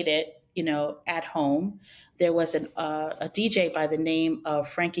dad played it, at home. There was a DJ by the name of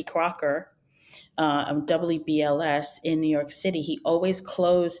Frankie Crocker, WBLS in New York City. He always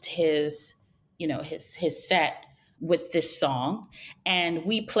closed his set with this song, and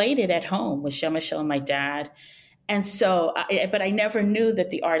we played it at home with Jean-Michel and my dad. And so, but I never knew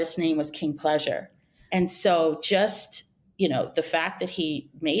that the artist's name was King Pleasure. And so just the fact that he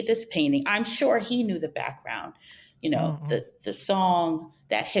made this painting, I'm sure he knew the background, the song,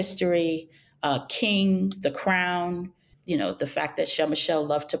 that history, King, the crown, the fact that Jean-Michel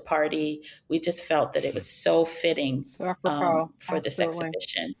loved to party. We just felt that it was so fitting So apropos, for this absolutely.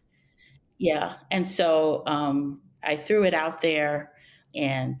 exhibition. Yeah. And so I threw it out there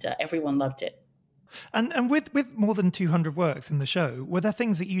and everyone loved it. And with more than 200 works in the show, were there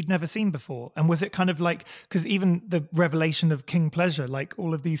things that you'd never seen before? And was it kind of like, because even the revelation of King Pleasure, like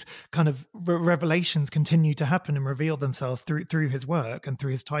all of these kind of revelations continue to happen and reveal themselves through his work and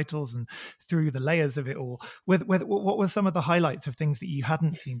through his titles and through the layers of it all. What were some of the highlights of things that you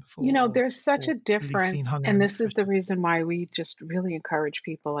hadn't seen before? There's such a difference. And this is the reason why we just really encourage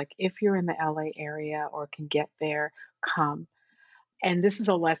people, like if you're in the LA area or can get there, come. And this is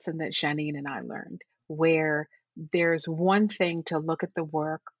a lesson that Jeanine and I learned, where there's one thing to look at the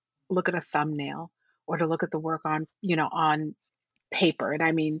work, look at a thumbnail, or to look at the work on paper. And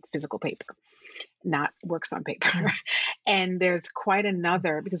I mean physical paper, not works on paper. And there's quite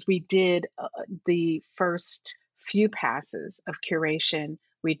another, because we did the first few passes of curation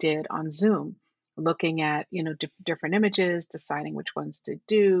we did on Zoom, looking at, different images, deciding which ones to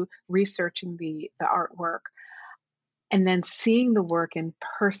do, researching the artwork. And then seeing the work in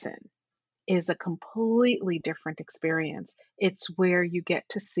person is a completely different experience. It's where you get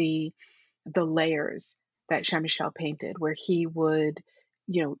to see the layers that Jean-Michel painted, where he would,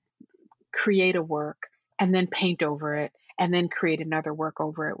 create a work and then paint over it and then create another work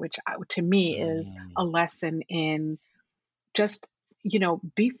over it, which to me is a lesson in just,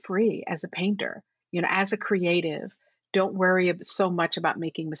 be free as a painter, as a creative. Don't worry so much about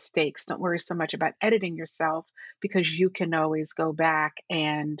making mistakes. Don't worry so much about editing yourself, because you can always go back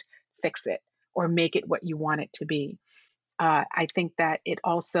and fix it or make it what you want it to be. I think that it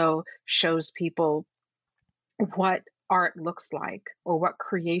also shows people what art looks like, or what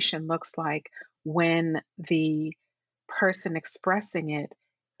creation looks like, when the person expressing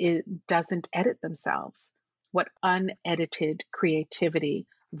it doesn't edit themselves, what unedited creativity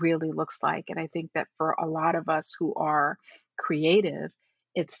really looks like. And I think that for a lot of us who are creative,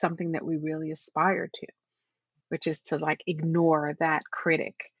 it's something that we really aspire to, which is to like ignore that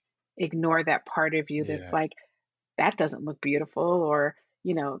critic, ignore that part of you that's like, that doesn't look beautiful, or,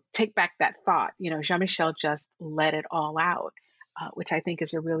 take back that thought. Jean-Michel just let it all out. which I think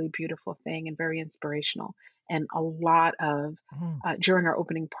is a really beautiful thing and very inspirational. And a lot of, during our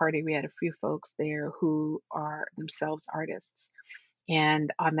opening party, we had a few folks there who are themselves artists.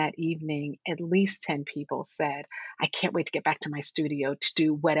 And on that evening, at least 10 people said, I can't wait to get back to my studio to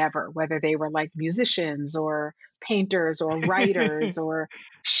do whatever, whether they were like musicians or painters or writers or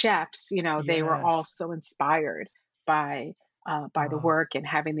chefs. They were all Yes. so inspired by the Wow. work and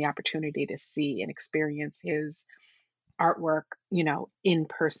having the opportunity to see and experience his artwork, in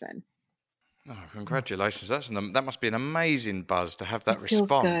person. Oh, congratulations. That must be an amazing buzz to have that It feels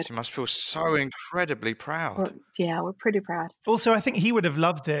good. response. You must feel so incredibly proud. We're pretty proud. Also, I think he would have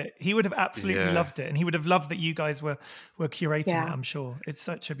loved it. He would have absolutely Yeah. loved it. And he would have loved that you guys were curating Yeah. it, I'm sure. It's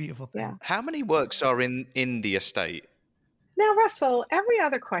such a beautiful thing. Yeah. How many works are in the estate? Now, Russell, every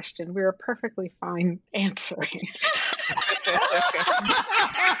other question we were perfectly fine answering.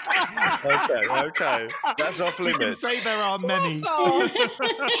 Okay. That's off You can limits. say there are many. So,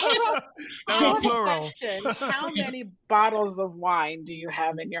 There are plural. question, how many bottles of wine do you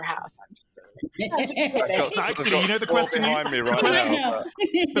have in your house? I'm just kidding. Actually, the four question behind me right question- now.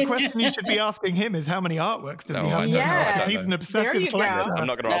 the question you should be asking him is how many artworks does No, he have I in his don't house? know. Because he's an There obsessive you go. collector. I'm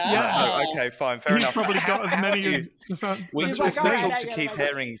not going to ask Yeah. that. No, okay, fine, fair He's enough. probably got as How many do you- as the We He's talk, like, we "All right, talk I to get Keith it."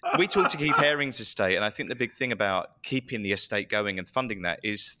 Haring's. We talk to Keith Haring's estate, and I think the big thing about keeping the estate going and funding that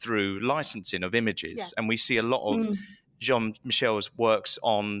is through licensing of images. Yes. And we see a lot of Jean-Michel's works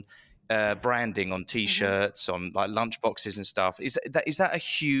on branding on T-shirts, on like lunchboxes and stuff. Is that a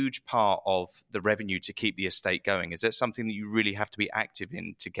huge part of the revenue to keep the estate going? Is that something that you really have to be active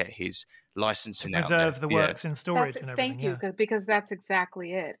in to get his licensing out there? preserve the works in storage and everything. Thank you, because that's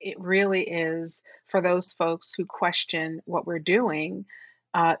exactly it. It really is for those folks who question what we're doing.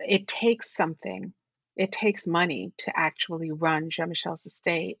 It takes something. It takes money to actually run Jean-Michel's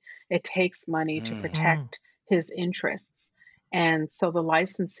estate. It takes money to protect his interests. And so the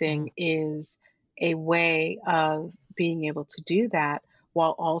licensing is a way of being able to do that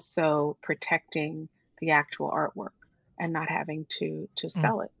while also protecting the actual artwork and not having to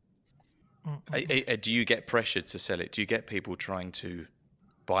sell it. Do you get pressured to sell it? Do you get people trying to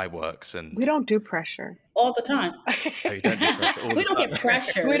buy works? And We don't do pressure. all the time. Oh, you don't do pressure all We the don't time. get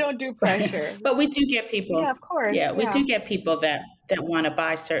pressure. We don't do pressure. But we do get people. Yeah, of course. Yeah, we Yeah. do get people that want to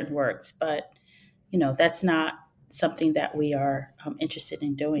buy certain works, but that's not something that we are interested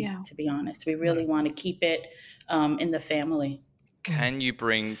in doing. Yeah. To be honest, we really want to keep it in the family. Can you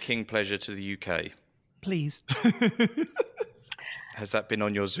bring King Pleasure to the UK? Please. Has that been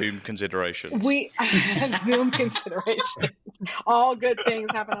on your Zoom considerations? We Zoom considerations. All good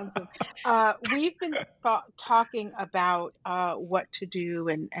things happen on Zoom. We've been talking about what to do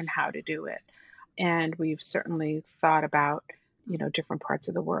and how to do it, and we've certainly thought about different parts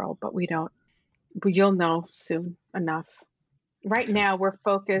of the world, but we don't. But you'll know soon enough. Right now, we're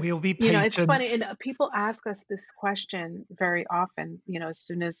focused. We'll be It's patient. funny, and people ask us this question very often. As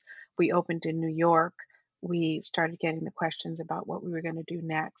soon as we opened in New York, we started getting the questions about what we were going to do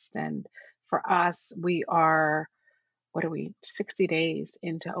next. And for us, we are, 60 days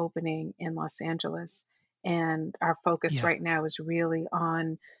into opening in Los Angeles. And our focus Yeah. right now is really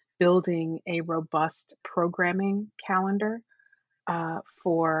on building a robust programming calendar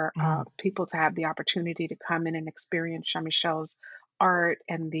for people to have the opportunity to come in and experience Jean-Michel's art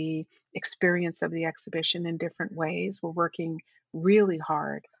and the experience of the exhibition in different ways. We're working really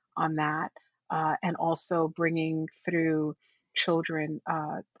hard on that, and also bringing through children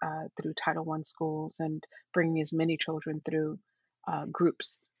through Title I schools and bringing as many children through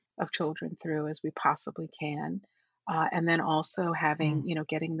groups of children through as we possibly can. And then also having,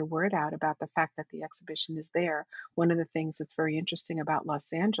 getting the word out about the fact that the exhibition is there. One of the things that's very interesting about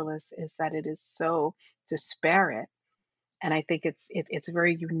Los Angeles is that it is so disparate. And I think it's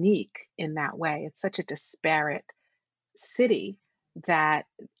very unique in that way. It's such a disparate city that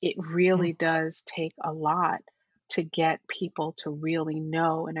it really does take a lot to get people to really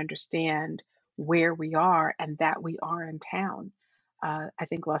know and understand where we are and that we are in town. I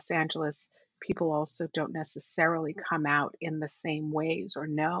think Los Angeles people also don't necessarily come out in the same ways or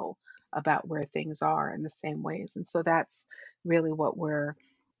know about where things are in the same ways. And so that's really what we're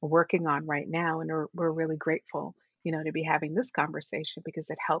working on right now. And we're really grateful, to be having this conversation because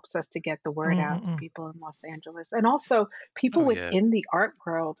it helps us to get the word out to people in Los Angeles and also people within the art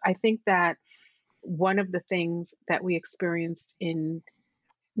world. I think that one of the things that we experienced in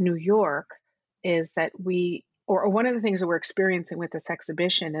New York is that or one of the things that we're experiencing with this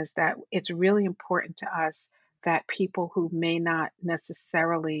exhibition is that it's really important to us that people who may not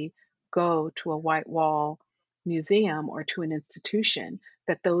necessarily go to a white wall museum or to an institution,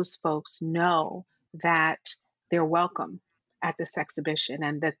 that those folks know that they're welcome at this exhibition,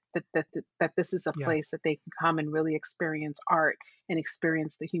 and that this is a place that they can come and really experience art and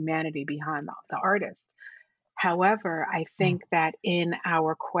experience the humanity behind the artist. However, I think that in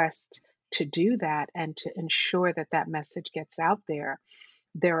our quest to do that and to ensure that that message gets out there,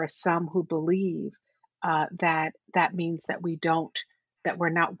 there are some who believe that that means that we're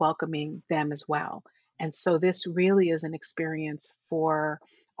not welcoming them as well. And so this really is an experience for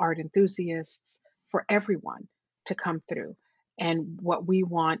art enthusiasts, for everyone to come through. And what we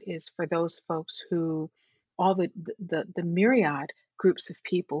want is for those folks who, all the myriad groups of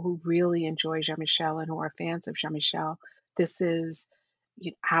people who really enjoy Jean-Michel and who are fans of Jean-Michel, this is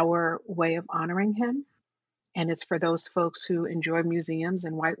our way of honoring him. And it's for those folks who enjoy museums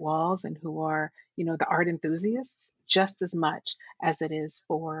and white walls and who are, the art enthusiasts just as much as it is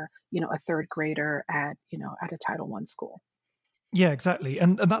for, a third grader at a Title I school. Yeah, exactly.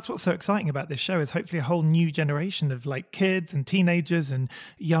 And that's what's so exciting about this show is hopefully a whole new generation of like kids and teenagers and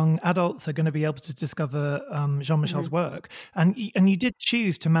young adults are going to be able to discover Jean-Michel's work. And you did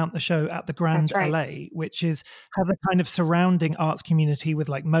choose to mount the show at the Grand LA, which has a kind of surrounding arts community with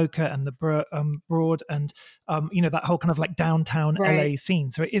like Mocha and the Broad and, that whole kind of like downtown LA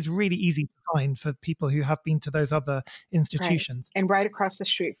scene. So it is really easy to find for people who have been to those other institutions. Right. And right across the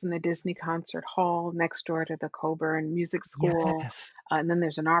street from the Disney Concert Hall, next door to the Coburn Music School. Yes. And then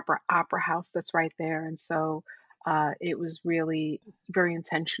there's an opera house that's right there. And so it was really very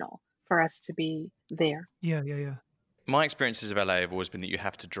intentional for us to be there. Yeah. My experiences of LA have always been that you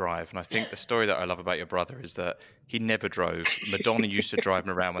have to drive. And I think the story that I love about your brother is that he never drove. Madonna used to drive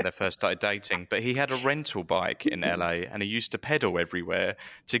him around when they first started dating, but he had a rental bike in LA and he used to pedal everywhere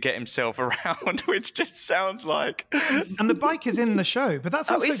to get himself around, which just sounds like... And the bike is in the show, but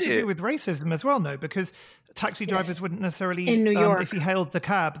that's also to do with racism as well, no? Because taxi drivers wouldn't necessarily... In New York. If he hailed the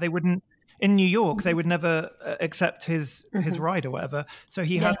cab, they wouldn't... In New York, they would never accept his ride or whatever. So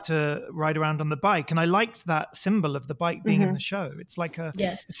he had to ride around on the bike. And I liked that symbol of the bike being in the show. It's like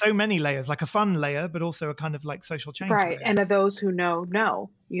so many layers, like a fun layer, but also a kind of like social change. Right. layer. And those who know,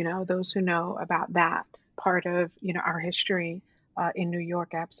 those who know about that part of, our history in New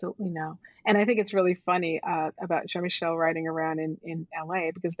York absolutely know. And I think it's really funny about Jean-Michel riding around in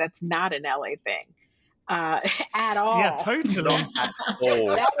LA because that's not an LA thing. At all. Yeah, totally. That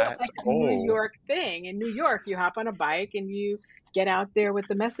was like a New York thing. In New York, you hop on a bike and you get out there with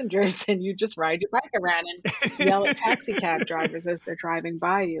the messengers and you just ride your bike around and yell at taxi cab drivers as they're driving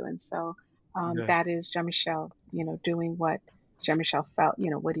by you. And so that is Jean-Michel, doing what Jean-Michel felt,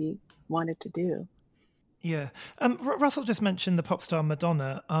 what he wanted to do. Yeah. Russell just mentioned the pop star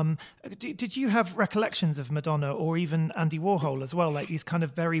Madonna. Did you have recollections of Madonna or even Andy Warhol as well, like these kind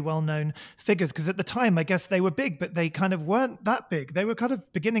of very well-known figures? Because at the time, I guess they were big, but they kind of weren't that big. They were kind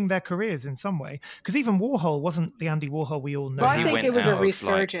of beginning their careers in some way. Because even Warhol wasn't the Andy Warhol we all know. Well, I think it was a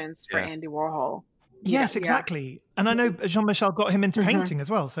resurgence for Andy Warhol. Yes, exactly. And I know Jean-Michel got him into painting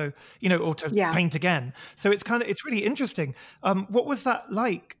as well. So, or to paint again. So it's really interesting. What was that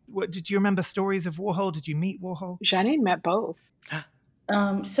like? Did you remember stories of Warhol? Did you meet Warhol? Jeanine met both.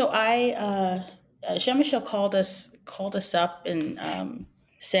 So Jean-Michel called us up and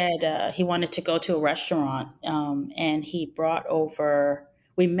said he wanted to go to a restaurant. And he brought over,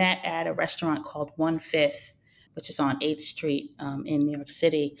 we met at a restaurant called 1/5, which is on 8th Street in New York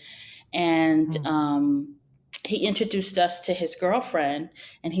City. And he introduced us to his girlfriend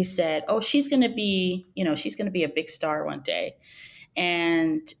and he said, oh, she's going to be a big star one day.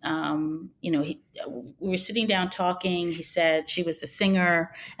 And, we were sitting down talking. He said she was a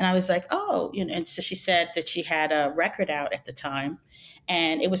singer. And I was like, oh, and so she said that she had a record out at the time.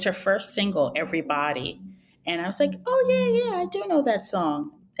 And it was her first single, Everybody. And I was like, oh, yeah, I do know that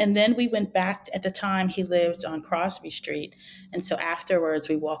song. And then we went back. At the time, he lived on Crosby Street. And so afterwards,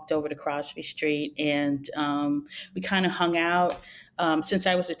 we walked over to Crosby Street and we kind of hung out. Since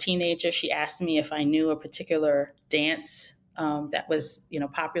I was a teenager, she asked me if I knew a particular dance that was,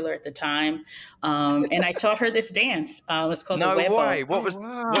 popular at the time. And I taught her this dance. It's called the Webo. No way. What's it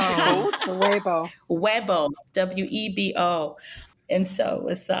called? The Webo. Webo, Webo. And so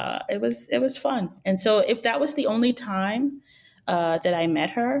it was fun. And so that was the only time that I met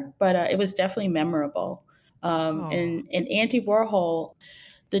her, but it was definitely memorable. And Andy Warhol,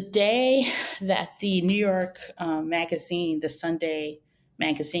 the day that the New York magazine, the Sunday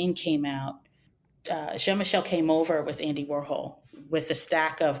magazine came out, Jean-Michel came over with Andy Warhol with a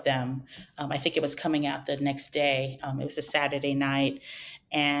stack of them. I think it was coming out the next day. It was a Saturday night.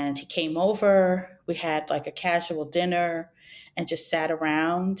 And he came over. We had like a casual dinner and just sat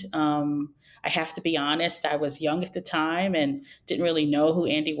around. I have to be honest, I was young at the time and didn't really know who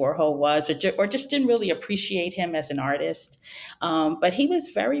Andy Warhol was, or just didn't really appreciate him as an artist. But he was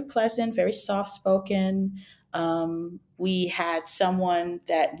very pleasant, very soft-spoken. We had someone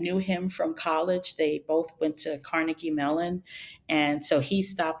that knew him from college. They both went to Carnegie Mellon. And so he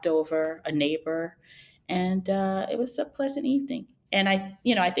stopped over, a neighbor, and it was a pleasant evening. And I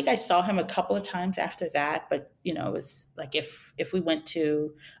think I saw him a couple of times after that, but, it was like if we went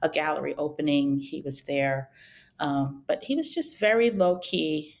to a gallery opening, he was there. But he was just very low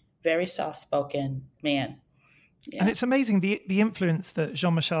key, very soft spoken man. Yeah. And it's amazing the influence that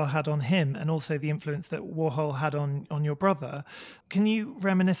Jean-Michel had on him, and also the influence that Warhol had on your brother. Can you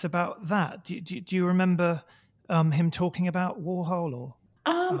reminisce about that? Do you remember him talking about Warhol or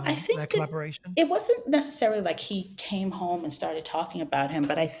I think their collaboration? It wasn't necessarily like he came home and started talking about him,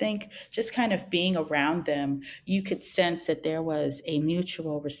 but I think just kind of being around them, you could sense that there was a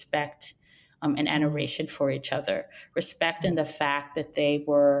mutual respect and adoration for each other. Respect in the fact that they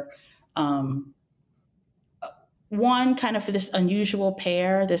were one kind of this unusual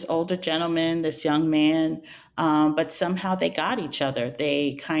pair, this older gentleman, this young man, but somehow they got each other.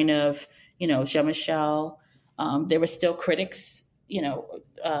 They kind of, Jean-Michel, there were still critics,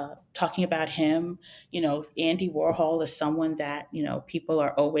 talking about him. Andy Warhol is someone that, people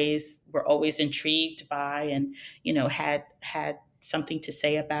were always intrigued by and, had something to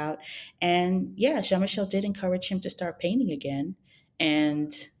say about. And yeah, Jean-Michel did encourage him to start painting again.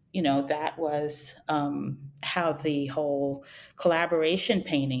 And that was how the whole collaboration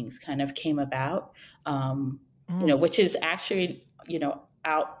paintings kind of came about, which is actually,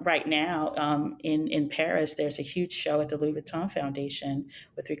 out right now in Paris. There's a huge show at the Louis Vuitton Foundation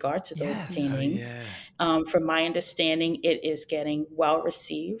with regard to those paintings. From my understanding, it is getting well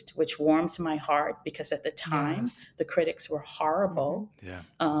received, which warms my heart because at the time, the critics were horrible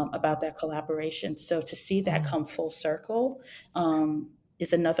about that collaboration. So to see that come full circle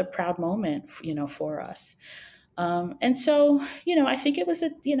is another proud moment, for us. And so, I think it was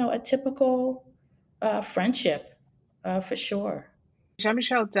a typical friendship for sure.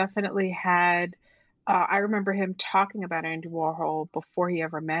 Jean-Michel definitely had, I remember him talking about Andy Warhol before he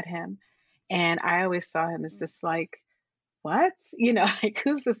ever met him. And I always saw him as this like, what? Like,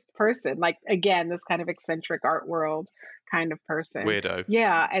 who's this person? Like, again, this kind of eccentric art world kind of person. Weirdo.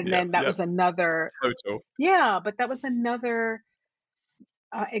 Yeah. And then that was another. Total. Yeah. But that was another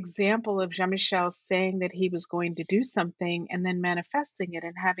example of Jean-Michel saying that he was going to do something and then manifesting it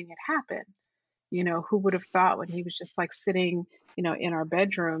and having it happen. Who would have thought when he was just like sitting, in our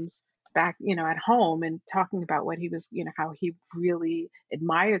bedrooms back, at home and talking about what he was, how he really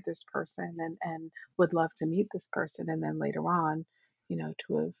admired this person and would love to meet this person. And then later on,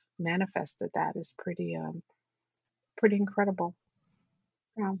 to have manifested that is pretty incredible.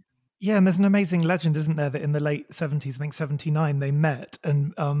 Yeah. Yeah, and there's an amazing legend, isn't there, that in the late 70s, I think 79, they met,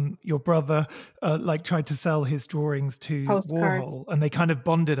 and your brother tried to sell his drawings to Warhol, and they kind of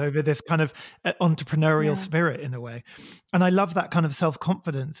bonded over this kind of entrepreneurial spirit in a way. And I love that kind of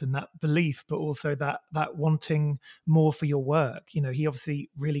self-confidence and that belief, but also that wanting more for your work. He obviously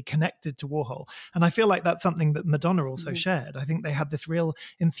really connected to Warhol. And I feel like that's something that Madonna also shared. I think they had this real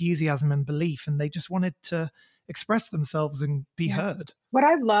enthusiasm and belief, and they just wanted to express themselves and be heard. What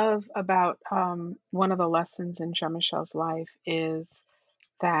I love about one of the lessons in Jean-Michel's life is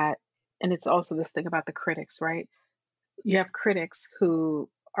that, and it's also this thing about the critics, right? You have critics who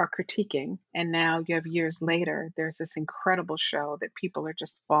are critiquing, and now you have years later, there's this incredible show that people are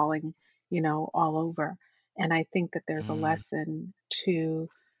just falling, all over. And I think that there's a lesson to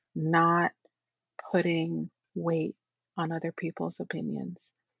not putting weight on other people's opinions.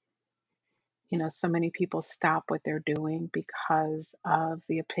 So many people stop what they're doing because of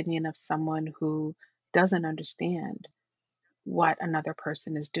the opinion of someone who doesn't understand what another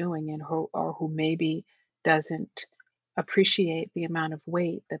person is doing and who maybe doesn't appreciate the amount of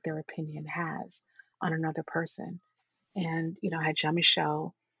weight that their opinion has on another person. And, I had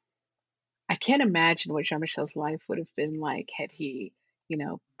Jean-Michel. I can't imagine what Jean-Michel's life would have been like had he,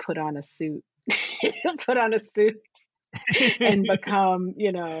 put on a suit and become,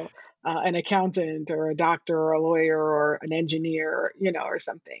 an accountant or a doctor or a lawyer or an engineer, or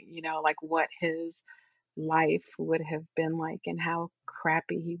something, like what his life would have been like and how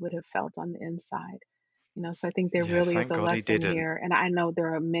crappy he would have felt on the inside. So I think there really is a lesson here. And I know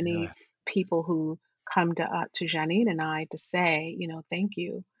there are many people who come to Jeanine and I to say, thank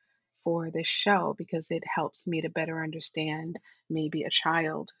you for this show, because it helps me to better understand maybe a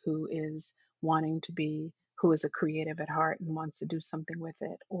child who is who is a creative at heart and wants to do something with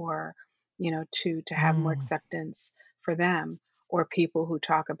it, or, to have more acceptance for them, or people who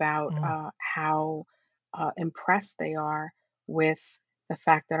talk about how impressed they are with the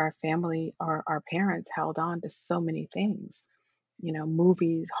fact that our family, our parents held on to so many things,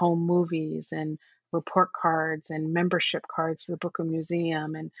 movies, home movies, and report cards and membership cards to the Brooklyn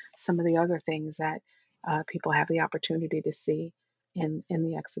Museum, and some of the other things that people have the opportunity to see in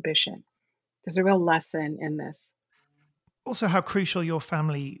the exhibition. There's a real lesson in this. Also, how crucial your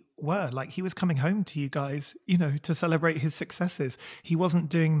family were. Like, he was coming home to you guys, to celebrate his successes. He wasn't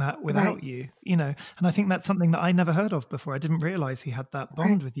doing that without you, and I think that's something that I never heard of before. I didn't realize he had that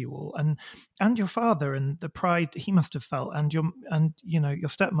bond with you all, and your father, and the pride he must have felt, and your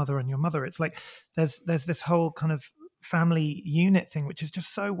stepmother and your mother. It's like there's this whole kind of family unit thing, which is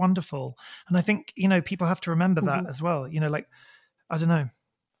just so wonderful. And I think, people have to remember that as well. Like, I don't know,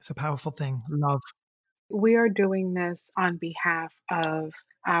 it's a powerful thing. Love. We are doing this on behalf of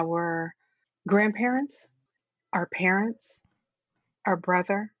our grandparents, our parents, our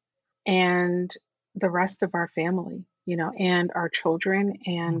brother, and the rest of our family, and our children,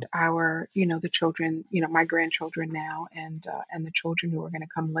 and our, the children, my grandchildren now, and the children who are going to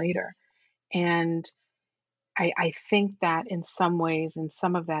come later. And I think that in some ways, and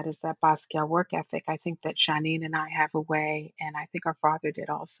some of that is that Basquiat work ethic. I think that Jeanine and I have a way, and I think our father did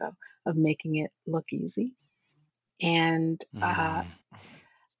also, of making it look easy. And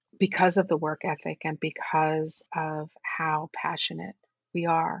because of the work ethic and because of how passionate we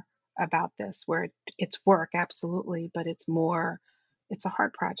are about this, where it's work, absolutely, but it's a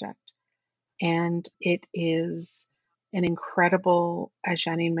heart project. And it is an incredible, as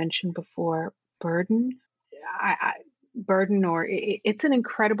Jeanine mentioned before, burden. It's an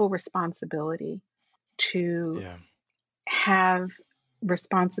incredible responsibility to have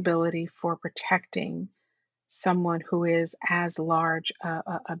responsibility for protecting someone who is as large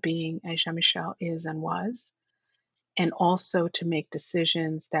a being as Jean-Michel is and was, and also to make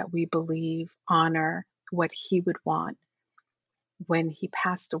decisions that we believe honor what he would want when he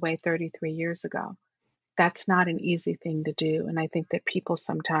passed away 33 years ago. That's not an easy thing to do. And I think that people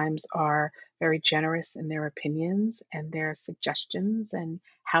sometimes are very generous in their opinions and their suggestions and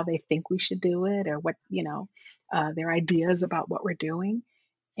how they think we should do it, or what, their ideas about what we're doing.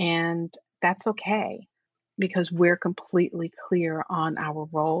 And that's okay, because we're completely clear on our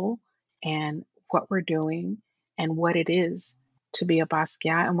role and what we're doing and what it is to be a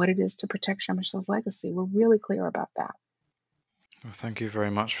Basquiat and what it is to protect Jean-Michel's legacy. We're really clear about that. Well, thank you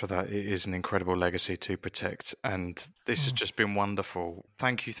very much for that. It is an incredible legacy to protect, and this has just been wonderful.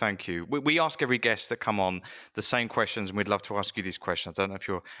 Thank you, thank you. We ask every guest that come on the same questions, and we'd love to ask you these questions. I don't know if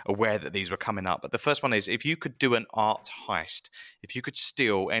you're aware that these were coming up, but the first one is, if you could do an art heist, if you could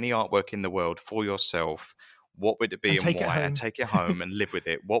steal any artwork in the world for yourself, what would it be and why? And take it home and live with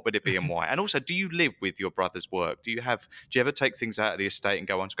it. What would it be and why? And also, do you live with your brother's work? Do you ever take things out of the estate and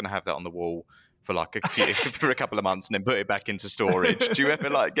go, I'm just going to have that on the wall for for a couple of months and then put it back into storage? Do you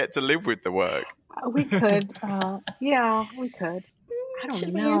ever get to live with the work? We could. Yeah, we could. I don't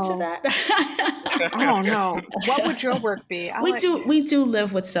Should know. we answer that? I don't know. What would your work be? We do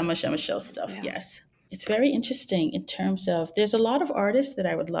live with some of Jean-Michel's stuff. Yeah. Yes. It's very interesting in terms of, there's a lot of artists that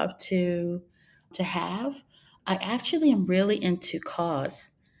I would love to have. I actually am really into KAWS.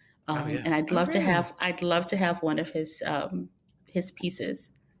 And I'd love to have one of his pieces.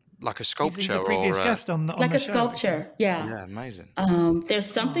 Like a sculpture, he's a previous guest on the like a show. Sculpture, yeah. Yeah, amazing. There's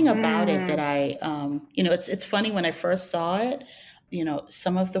something about it that I, it's funny when I first saw it.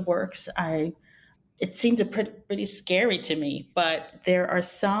 Some of the works it seemed pretty scary to me, but there are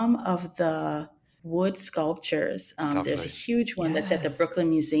some of the wood sculptures. There's a huge one that's at the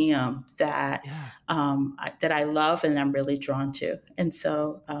Brooklyn Museum that that I love and I'm really drawn to, and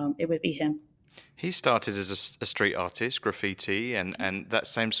so it would be him. He started as a street artist, graffiti, and that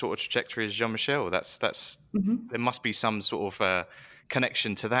same sort of trajectory as Jean-Michel. That's there must be some sort of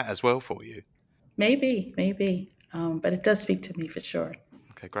connection to that as well for you. Maybe, but it does speak to me for sure.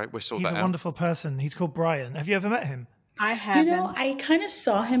 Okay, great. We'll sort He's that out. He's a wonderful person. He's called Brian. Have you ever met him? I haven't. I kind of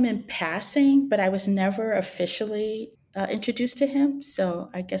saw him in passing, but I was never officially introduced to him. So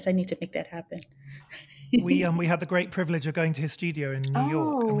I guess I need to make that happen. We had the great privilege of going to his studio in New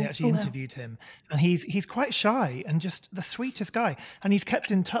York, and we actually interviewed him. And he's quite shy and just the sweetest guy. And he's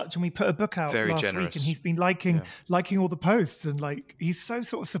kept in touch. And we put a book out last week, and he's been liking all the posts, and he's so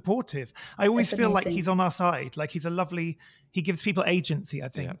sort of supportive. I always feel like he's on our side. Like he's he gives people agency, I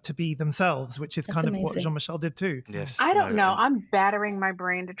think, to be themselves, which is kind of what Jean-Michel did too. Yes. I don't know. I'm battering my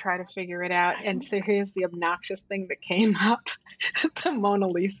brain to try to figure it out. And so here's the obnoxious thing that came up: the Mona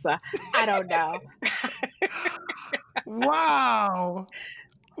Lisa. I don't know. Wow.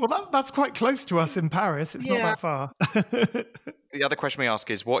 Well, that's quite close to us in Paris. It's not that far. The other question we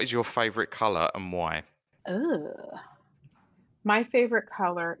ask is, what is your favorite color and why? My favorite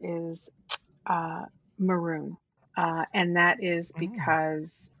color is maroon. And that is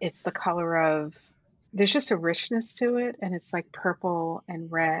because it's the color of, there's just a richness to it, and it's like purple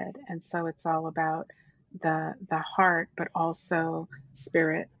and red. And so it's all about the heart, but also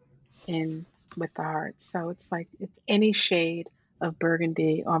spirit in with the heart. So it's like, it's any shade of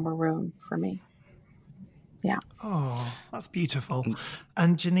burgundy or maroon for me. Yeah. Oh, that's beautiful.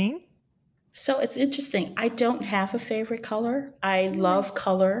 And Jeanine? So it's interesting. I don't have a favorite color. I love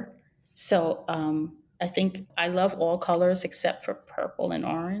color. So I think I love all colors except for purple and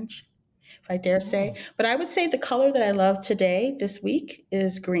orange, if I dare say. But I would say the color that I love today, this week,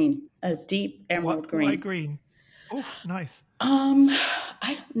 is green, a deep emerald green. Why green? Oh, nice. I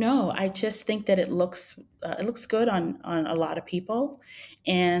don't know. I just think that it looks good on a lot of people,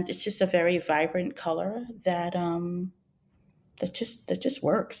 and it's just a very vibrant color that just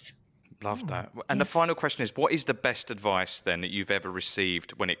works. Love that. And the final question is, what is the best advice then that you've ever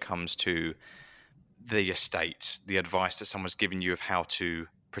received when it comes to the estate, the advice that someone's given you of how to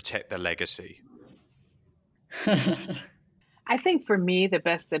protect the legacy? I think for me, the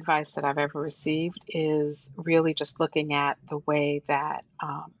best advice that I've ever received is really just looking at the way that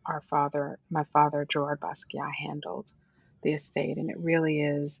my father, George Basquiat, handled the estate. And it really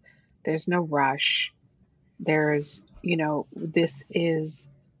is, there's no rush. There's, this is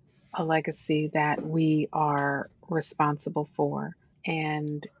a legacy that we are responsible for,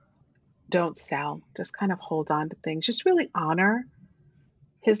 and don't sell, just kind of hold on to things, just really honor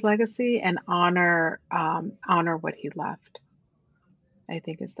his legacy and honor what he left, I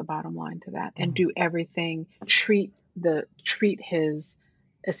think is the bottom line to that. And do everything, treat his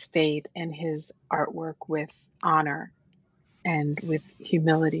estate and his artwork with honor and with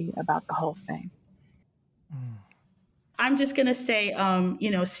humility about the whole thing. I'm just going to say,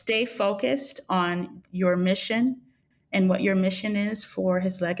 stay focused on your mission and what your mission is for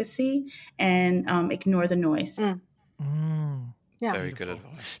his legacy, and ignore the noise. Yeah. Very good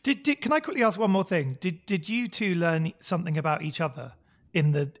advice. Can I quickly ask one more thing? Did you two learn something about each other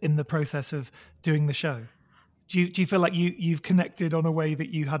in the process of doing the show? Do you feel like you've connected on a way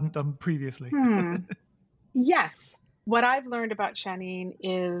that you hadn't done previously? Yes. What I've learned about Jeanine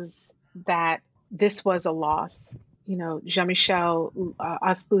is that this was a loss. Jean-Michel,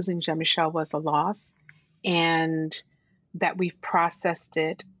 us losing Jean-Michel was a loss, and that we've processed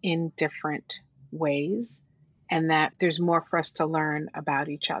it in different ways, and that there's more for us to learn about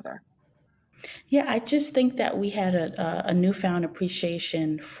each other. Yeah, I just think that we had a newfound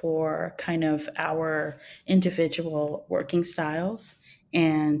appreciation for kind of our individual working styles.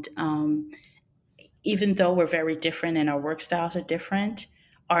 And even though we're very different and our work styles are different,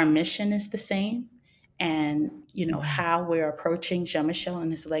 our mission is the same. And, how we're approaching Jean-Michel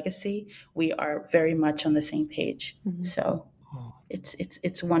and his legacy, we are very much on the same page. Mm-hmm. So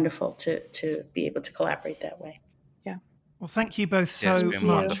it's wonderful to be able to collaborate that way. Yeah. Well, thank you both so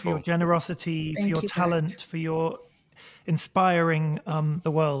much for your generosity, for your talent, for your inspiring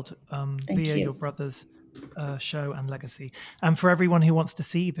the world via your brother's show and legacy. And for everyone who wants to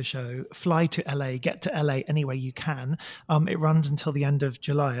see the show, fly to LA, get to LA any way you can. It runs until the end of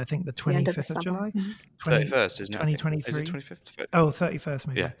July, I think the 25th of July. 31st, isn't it? 2023. Is it 25th? Oh, 31st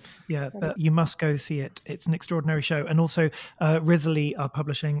maybe. Yeah, but you must go see it. It's an extraordinary show. And also Risley are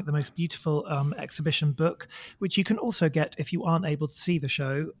publishing the most beautiful exhibition book, which you can also get if you aren't able to see the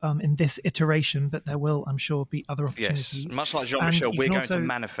show in this iteration, but there will, I'm sure, be other opportunities. Yes, much like Jean-Michel, we're going to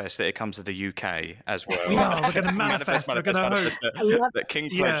manifest that it comes to the UK as well. We are. We're going to manifest that King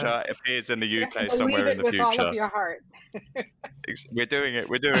Pleasure appears in the UK somewhere in the future. With all of your heart. We're doing it.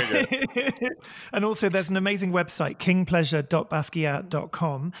 And also there's an amazing website,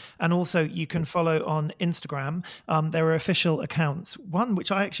 kingpleasure.basquiat.com. And also you can follow on Instagram. There are official accounts. One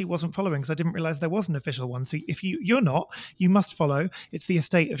which I actually wasn't following because I didn't realize there was an official one. So if you're not, you must follow. It's the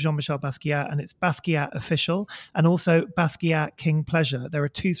estate of Jean-Michel Basquiat, and it's Basquiat Official, and also Basquiat King Pleasure. There are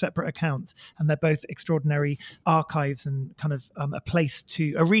two separate accounts, and they're both extraordinary archives and kind of a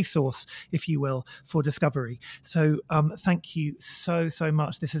resource, if you will, for discovery. So thank you so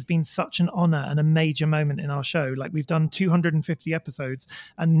much. This has been such an honor and a major moment in our show. Like, we've done 250 episodes,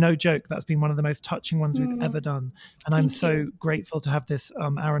 and no joke, that's been one of the most touching ones we've ever done. And I'm so grateful to have this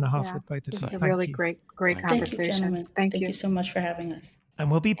hour and a half with both of you. It's a really great conversation. Gentlemen. Thank you so much for having us.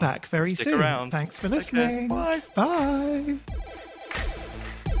 And we'll be back very soon. Around. Thanks for listening. Bye.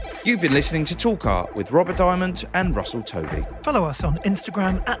 You've been listening to Talk Art with Robert Diamond and Russell Tovey. Follow us on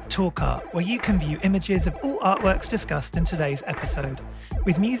Instagram @TalkArt, where you can view images of all artworks discussed in today's episode,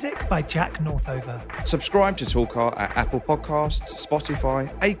 with music by Jack Northover. Subscribe to Talk Art at Apple Podcasts, Spotify,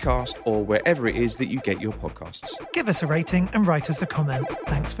 Acast, or wherever it is that you get your podcasts. Give us a rating and write us a comment.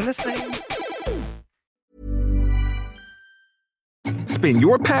 Thanks for listening. Spin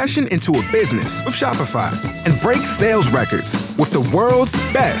your passion into a business with Shopify and break sales records with the world's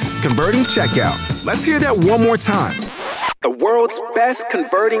best converting checkout. Let's hear that one more time. The world's best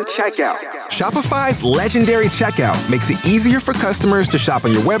converting checkout. Shopify's legendary checkout makes it easier for customers to shop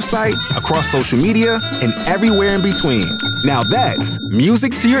on your website, across social media, and everywhere in between. Now that's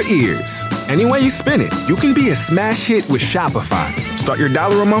music to your ears. Any way you spin it, you can be a smash hit with Shopify. Start your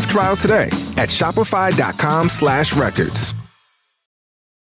 $1 a month trial today at shopify.com/records.